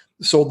things,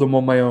 sold them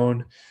on my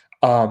own,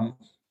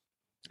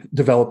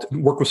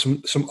 worked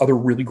with some other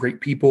really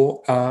great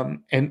people.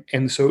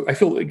 And so I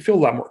feel a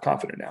lot more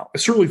confident now. I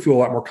certainly feel a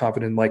lot more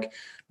confident in like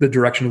the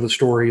direction of the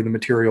story, the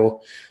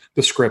material,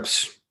 the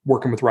scripts,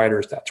 working with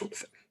writers, that sort of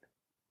thing.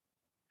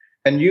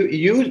 And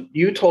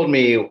you told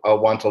me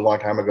once a long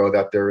time ago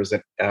that there was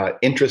an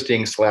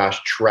interesting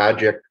 /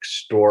 tragic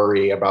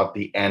story about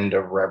the end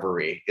of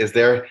Reverie.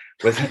 How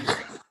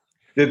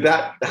did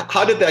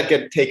that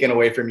get taken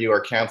away from you or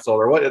canceled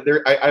or what?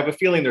 I have a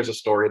feeling there's a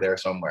story there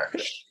somewhere.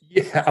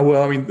 Yeah,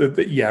 well, I mean,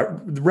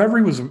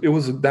 Reverie was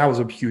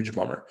a huge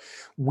bummer.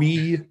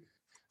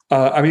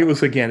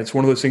 It's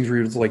one of those things where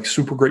you're like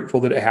super grateful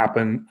that it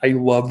happened. I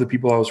love the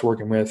people I was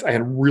working with. I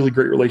had a really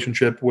great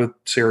relationship with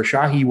Sarah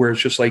Shahi, where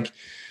it's just like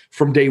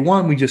from day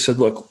one, we just said,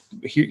 look,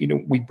 here,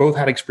 we both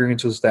had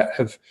experiences that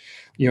have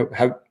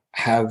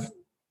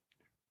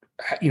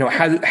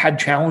had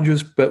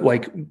challenges, but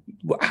like,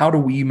 how do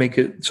we make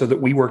it so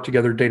that we work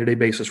together day-to-day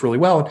basis really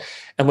well?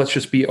 And let's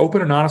just be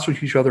open and honest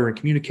with each other and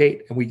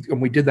communicate. And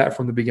we did that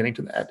from the beginning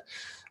to the end.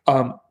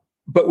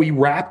 But we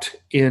wrapped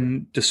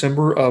in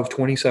December of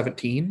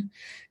 2017,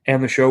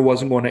 and the show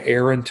wasn't going to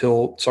air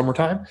until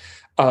summertime.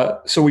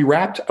 So we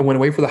wrapped, I went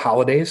away for the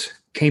holidays,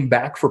 came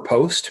back for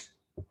post,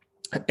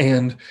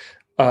 and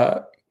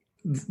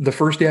the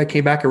first day I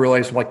came back, I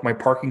realized like my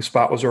parking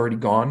spot was already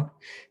gone.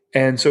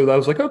 And so I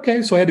was like,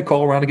 okay. So I had to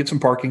call around to get some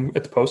parking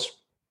at the post.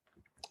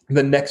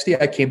 The next day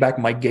I came back,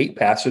 my gate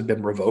pass had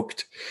been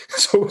revoked.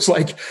 So it was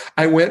like,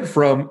 I went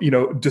from,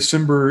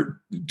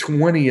 December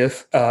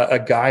 20th, a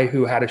guy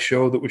who had a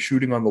show that was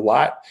shooting on the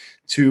lot,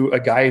 to a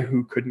guy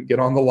who couldn't get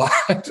on the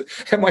lot,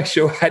 and my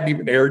show hadn't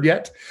even aired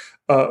yet.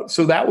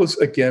 So that was,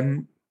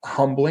 again,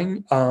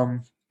 humbling.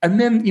 And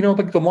then,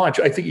 like the launch,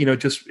 I think,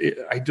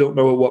 I don't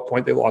know at what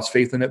point they lost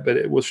faith in it, but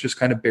it was just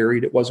kind of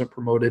buried. It wasn't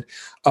promoted.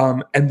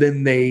 And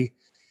then they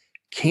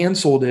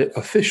canceled it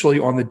officially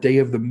on the day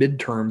of the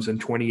midterms in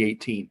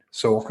 2018.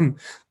 So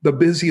the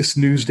busiest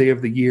news day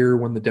of the year,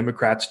 when the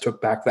Democrats took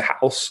back the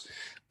House,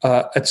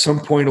 at some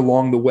point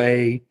along the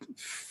way,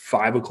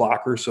 5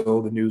 o'clock or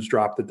so, the news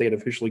dropped that they had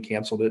officially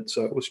canceled it.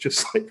 So it was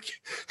just like,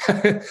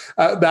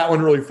 that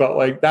one really felt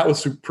like that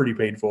was pretty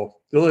painful.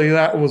 Really,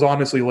 that was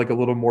honestly like a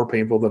little more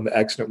painful than the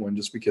XNet one,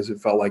 just because I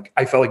felt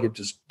like it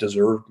just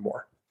deserved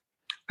more.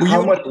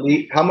 How much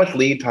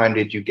lead time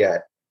did you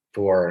get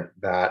for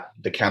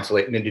the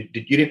cancellation?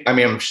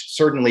 I'm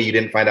certainly you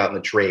didn't find out in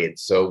the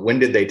trades. So when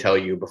did they tell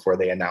you before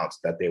they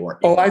announced that they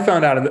weren't? I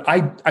found out.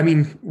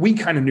 We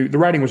kind of knew the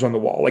writing was on the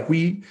wall. Like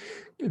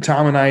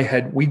Tom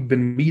and we'd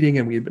been meeting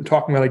and we had been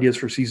talking about ideas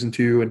for season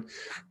 2, and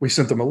we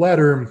sent them a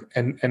letter,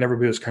 and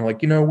everybody was kind of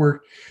like,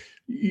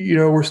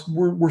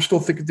 we're still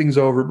thinking things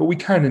over, but we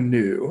kind of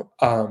knew.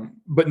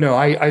 But no,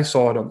 I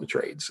saw it on the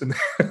trades, and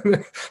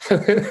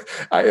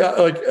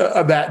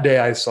that day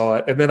I saw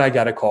it, and then I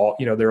got a call.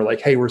 They were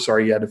like, "Hey, we're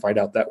sorry you had to find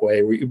out that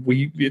way.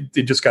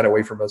 It just got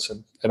away from us,"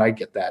 and I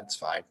get that. It's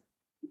fine.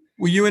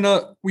 Were you in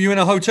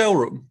a hotel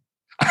room?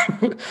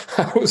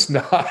 I was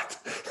not.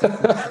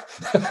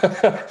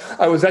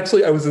 I was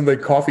in the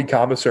coffee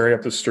commissary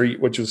up the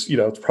street, which is,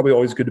 it's probably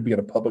always good to be in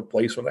a public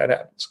place when that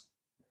happens.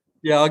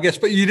 Yeah, I guess,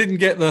 but you didn't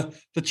get the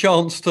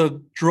chance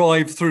to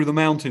drive through the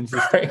mountains.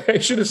 Right. I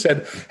should have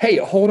said, "Hey,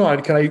 hold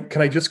on,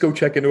 can I just go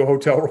check into a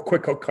hotel real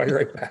quick? I'll call you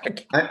right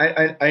back."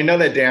 I know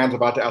that Dan's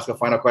about to ask a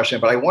final question,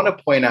 but I want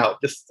to point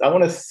out, I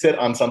want to sit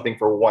on something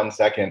for 1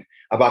 second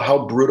about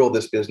how brutal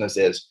this business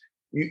is.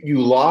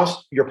 You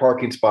lost your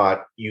parking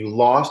spot. You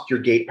lost your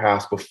gate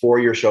pass before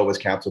your show was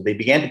canceled. They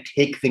began to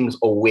take things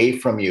away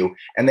from you.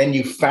 And then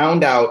you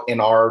found out in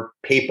our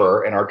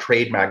paper, in our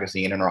trade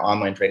magazine, in our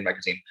online trade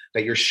magazine,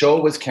 that your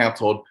show was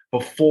canceled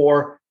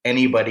before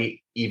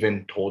anybody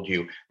even told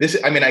you.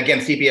 Again,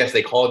 CBS,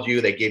 they called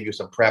you, they gave you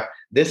some prep.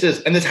 This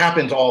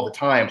happens all the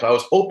time. So I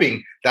was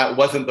hoping that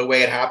wasn't the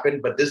way it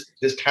happened, but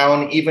this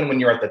town, even when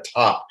you're at the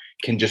top,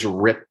 can just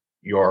rip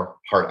your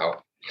heart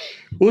out.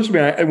 Well, listen,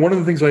 man, one of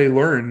the things I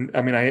learned,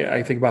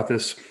 I think about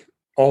this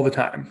all the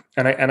time,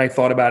 and I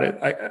thought about it.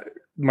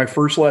 My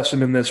first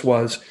lesson in this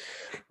was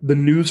the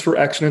news for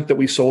XNet that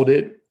we sold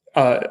it,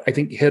 I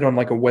think hit on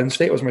like a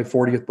Wednesday. It was my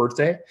 40th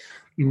birthday.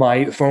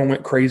 My phone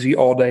went crazy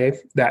all day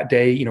that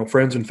day,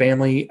 friends and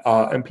family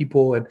and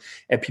people and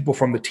people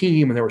from the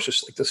team. And there was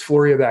just like this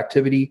flurry of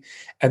activity.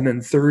 And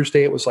then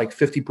Thursday, it was like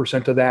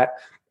 50% of that.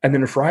 And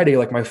then Friday,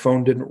 like my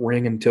phone didn't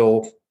ring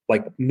until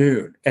like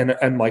noon.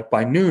 And like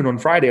by noon on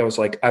Friday, I was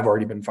like, I've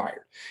already been fired.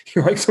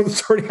 So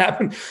this already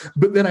happened.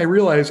 But then I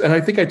realized, and I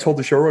think I told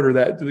the showrunner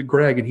that to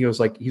Greg, and he's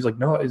like,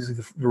 no,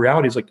 the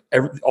reality is like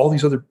all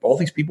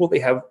these people, they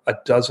have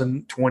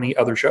 20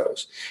 other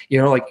shows,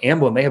 like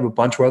Amblin, they have a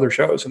bunch of other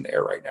shows in the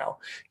air right now.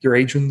 Your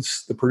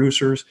agents, the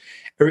producers.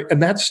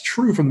 And that's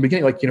true from the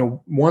beginning. Like,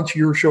 once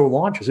your show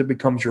launches, it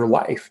becomes your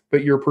life,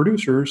 but your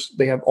producers,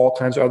 they have all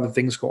kinds of other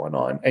things going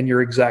on, and your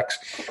execs.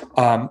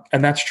 And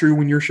that's true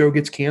when your show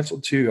gets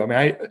canceled too.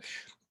 I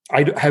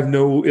have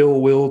no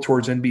ill will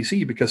towards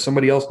NBC because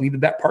somebody else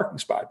needed that parking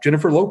spot.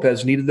 Jennifer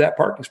Lopez needed that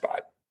parking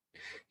spot,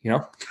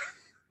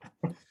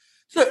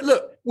 So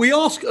look, we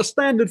ask a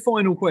standard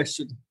final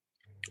question,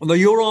 although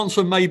your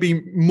answer may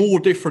be more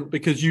different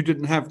because you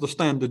didn't have the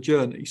standard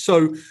journey.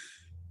 So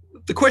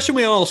the question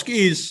we ask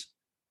is,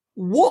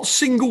 what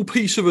single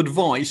piece of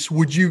advice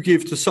would you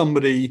give to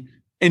somebody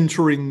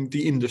entering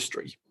the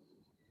industry?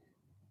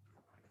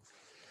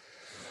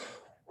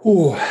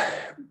 Oh,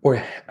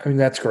 boy.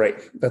 That's great.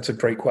 That's a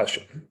great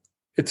question.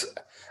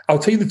 I'll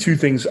tell you the two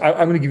things. I'm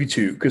going to give you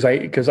two because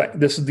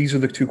these are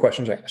the two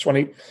questions I asked. When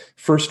I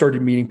first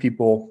started meeting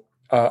people,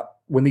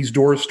 when these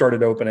doors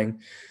started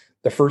opening,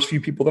 the first few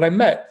people that I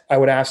met, I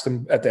would ask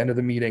them at the end of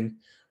the meeting,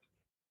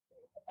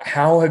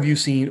 what have you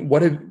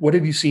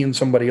seen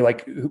somebody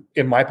like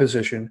in my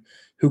position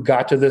who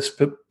got to this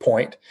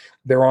point?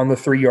 They're on the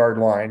 3-yard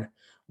line.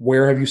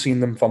 Where have you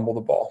seen them fumble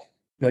the ball?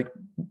 Like,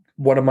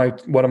 what am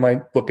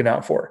I looking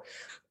out for?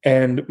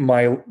 And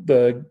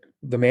the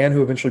man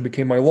who eventually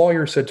became my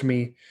lawyer said to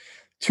me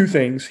two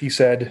things. He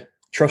said,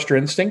 trust your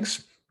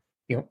instincts.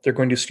 They're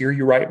going to steer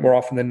you right more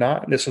often than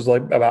not. And this is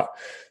like about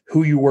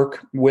who you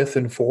work with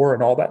and for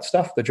and all that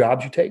stuff, the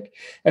jobs you take.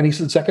 And he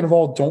said, second of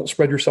all, don't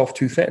spread yourself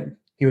too thin.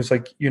 He was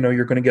like,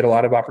 you're going to get a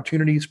lot of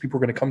opportunities. People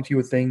are going to come to you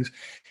with things,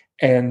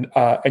 and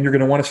you're going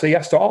to want to say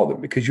yes to all of them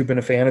because you've been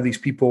a fan of these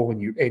people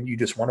and you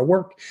just want to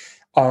work.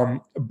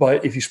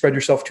 But if you spread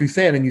yourself too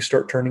thin and you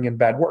start turning in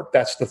bad work,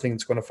 that's the thing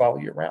that's going to follow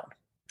you around.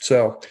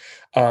 So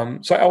I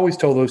always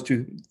tell those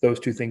two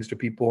things to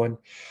people. And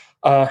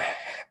I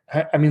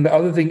mean, the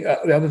other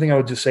thing I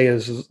would just say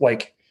is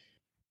like,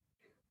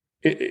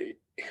 I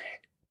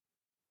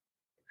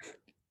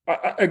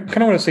kind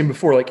of want to say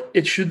before, like,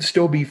 it should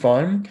still be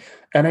fun.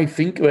 And I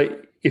think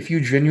like if you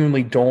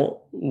genuinely don't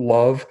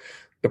love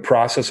the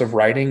process of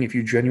writing, if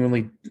you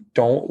genuinely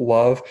don't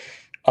love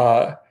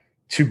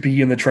to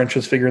be in the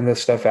trenches figuring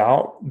this stuff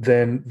out,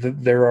 then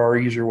there are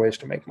easier ways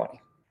to make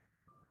money.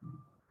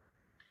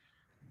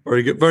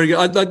 Very good. Very good.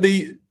 I like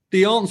the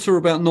answer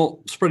about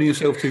not spreading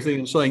yourself too thin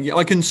and saying, yeah,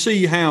 I can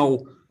see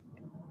how,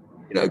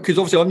 because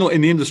obviously I'm not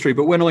in the industry,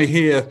 but when I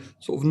hear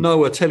sort of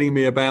Noah telling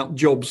me about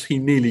jobs he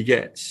nearly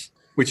gets,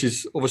 which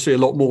is obviously a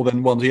lot more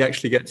than ones he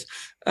actually gets.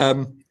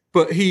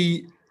 But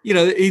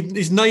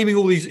he's naming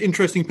all these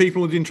interesting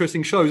people with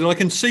interesting shows. And I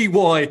can see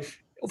why,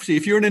 obviously,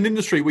 if you're in an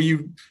industry where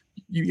you're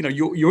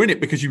in it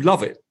because you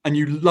love it and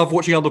you love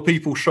watching other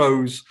people's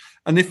shows.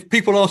 And if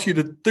people ask you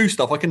to do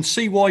stuff, I can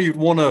see why you'd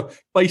want to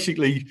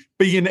basically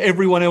be in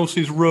everyone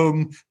else's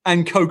room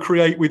and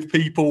co-create with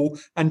people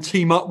and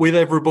team up with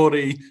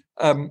everybody.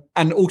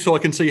 And also I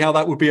can see how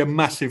that would be a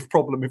massive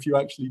problem if you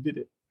actually did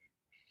it.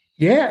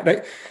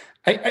 Yeah.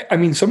 I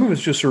mean, some of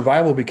it's just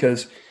survival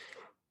because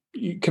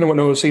you kind of what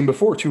Noah was saying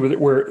before too,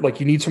 where like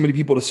you need so many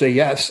people to say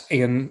yes.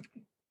 And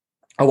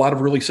a lot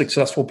of really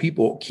successful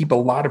people keep a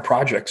lot of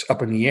projects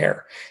up in the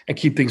air and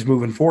keep things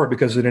moving forward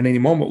because at any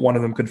moment, one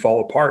of them could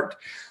fall apart.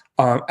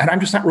 And I'm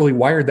just not really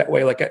wired that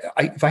way. Like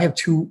if I have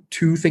two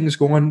things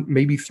going,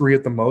 maybe three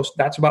at the most,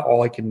 that's about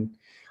all I can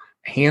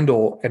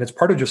handle. And it's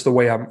part of just the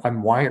way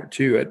I'm wired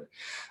to it.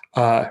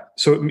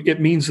 So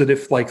it means that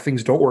if like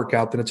things don't work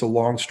out, then it's a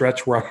long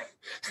stretch where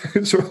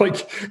I'm sort of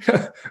like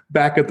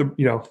back at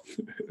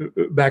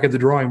the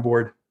drawing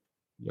board.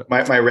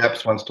 My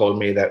reps once told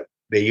me that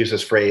they use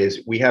this phrase,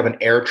 we have an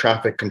air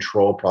traffic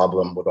control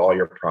problem with all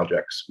your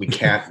projects. We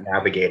can't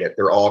navigate it.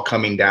 They're all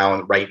coming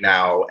down right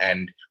now,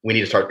 and we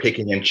need to start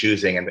picking and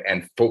choosing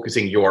and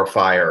focusing your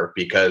fire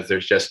because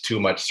there's just too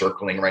much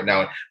circling right now.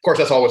 And of course,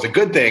 that's always a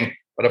good thing,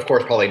 but of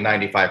course, probably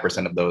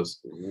 95% of those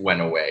went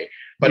away.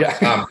 But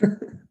yeah.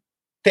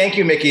 Thank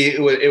you, Mickey.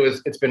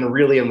 It's been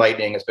really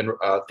enlightening. It's been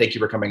thank you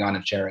for coming on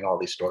and sharing all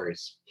these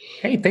stories.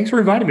 Hey, thanks for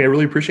inviting me. I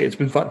really appreciate it. It's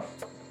been fun.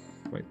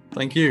 Great.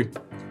 Thank you.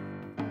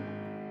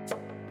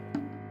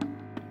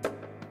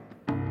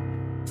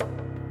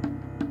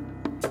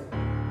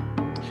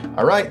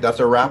 All right, that's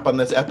a wrap on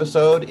this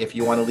episode. If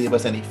you want to leave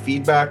us any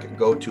feedback,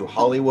 go to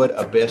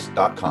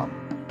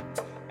hollywoodabyss.com.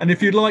 And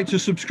if you'd like to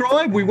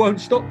subscribe, we won't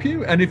stop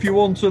you. And if you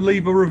want to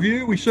leave a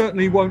review, we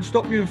certainly won't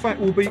stop you. In fact,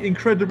 we'll be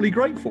incredibly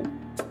grateful.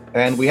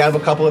 And we have a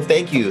couple of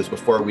thank yous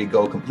before we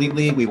go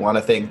completely. We want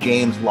to thank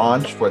James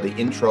Launch for the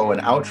intro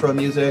and outro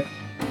music.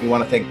 We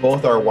want to thank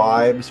both our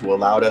wives who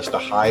allowed us to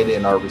hide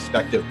in our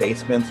respective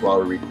basements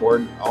while we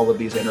record all of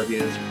these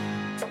interviews.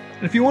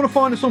 And if you want to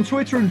find us on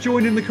Twitter and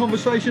join in the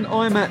conversation,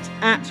 I'm at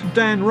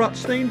Dan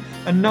Rutstein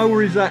and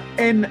Noah is at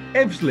N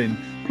Evslin.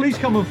 Please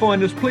come and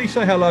find us. Please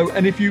say hello.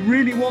 And if you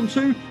really want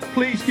to,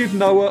 please give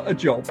Noah a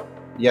job.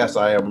 Yes,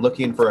 I am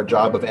looking for a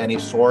job of any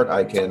sort.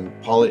 I can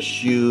polish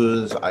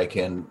shoes. I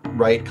can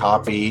write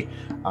copy.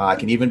 I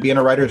can even be in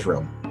a writer's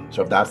room.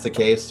 So if that's the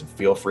case,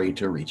 feel free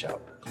to reach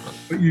out.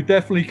 But you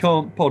definitely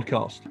can't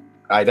podcast.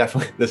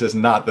 This is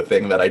not the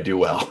thing that I do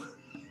well.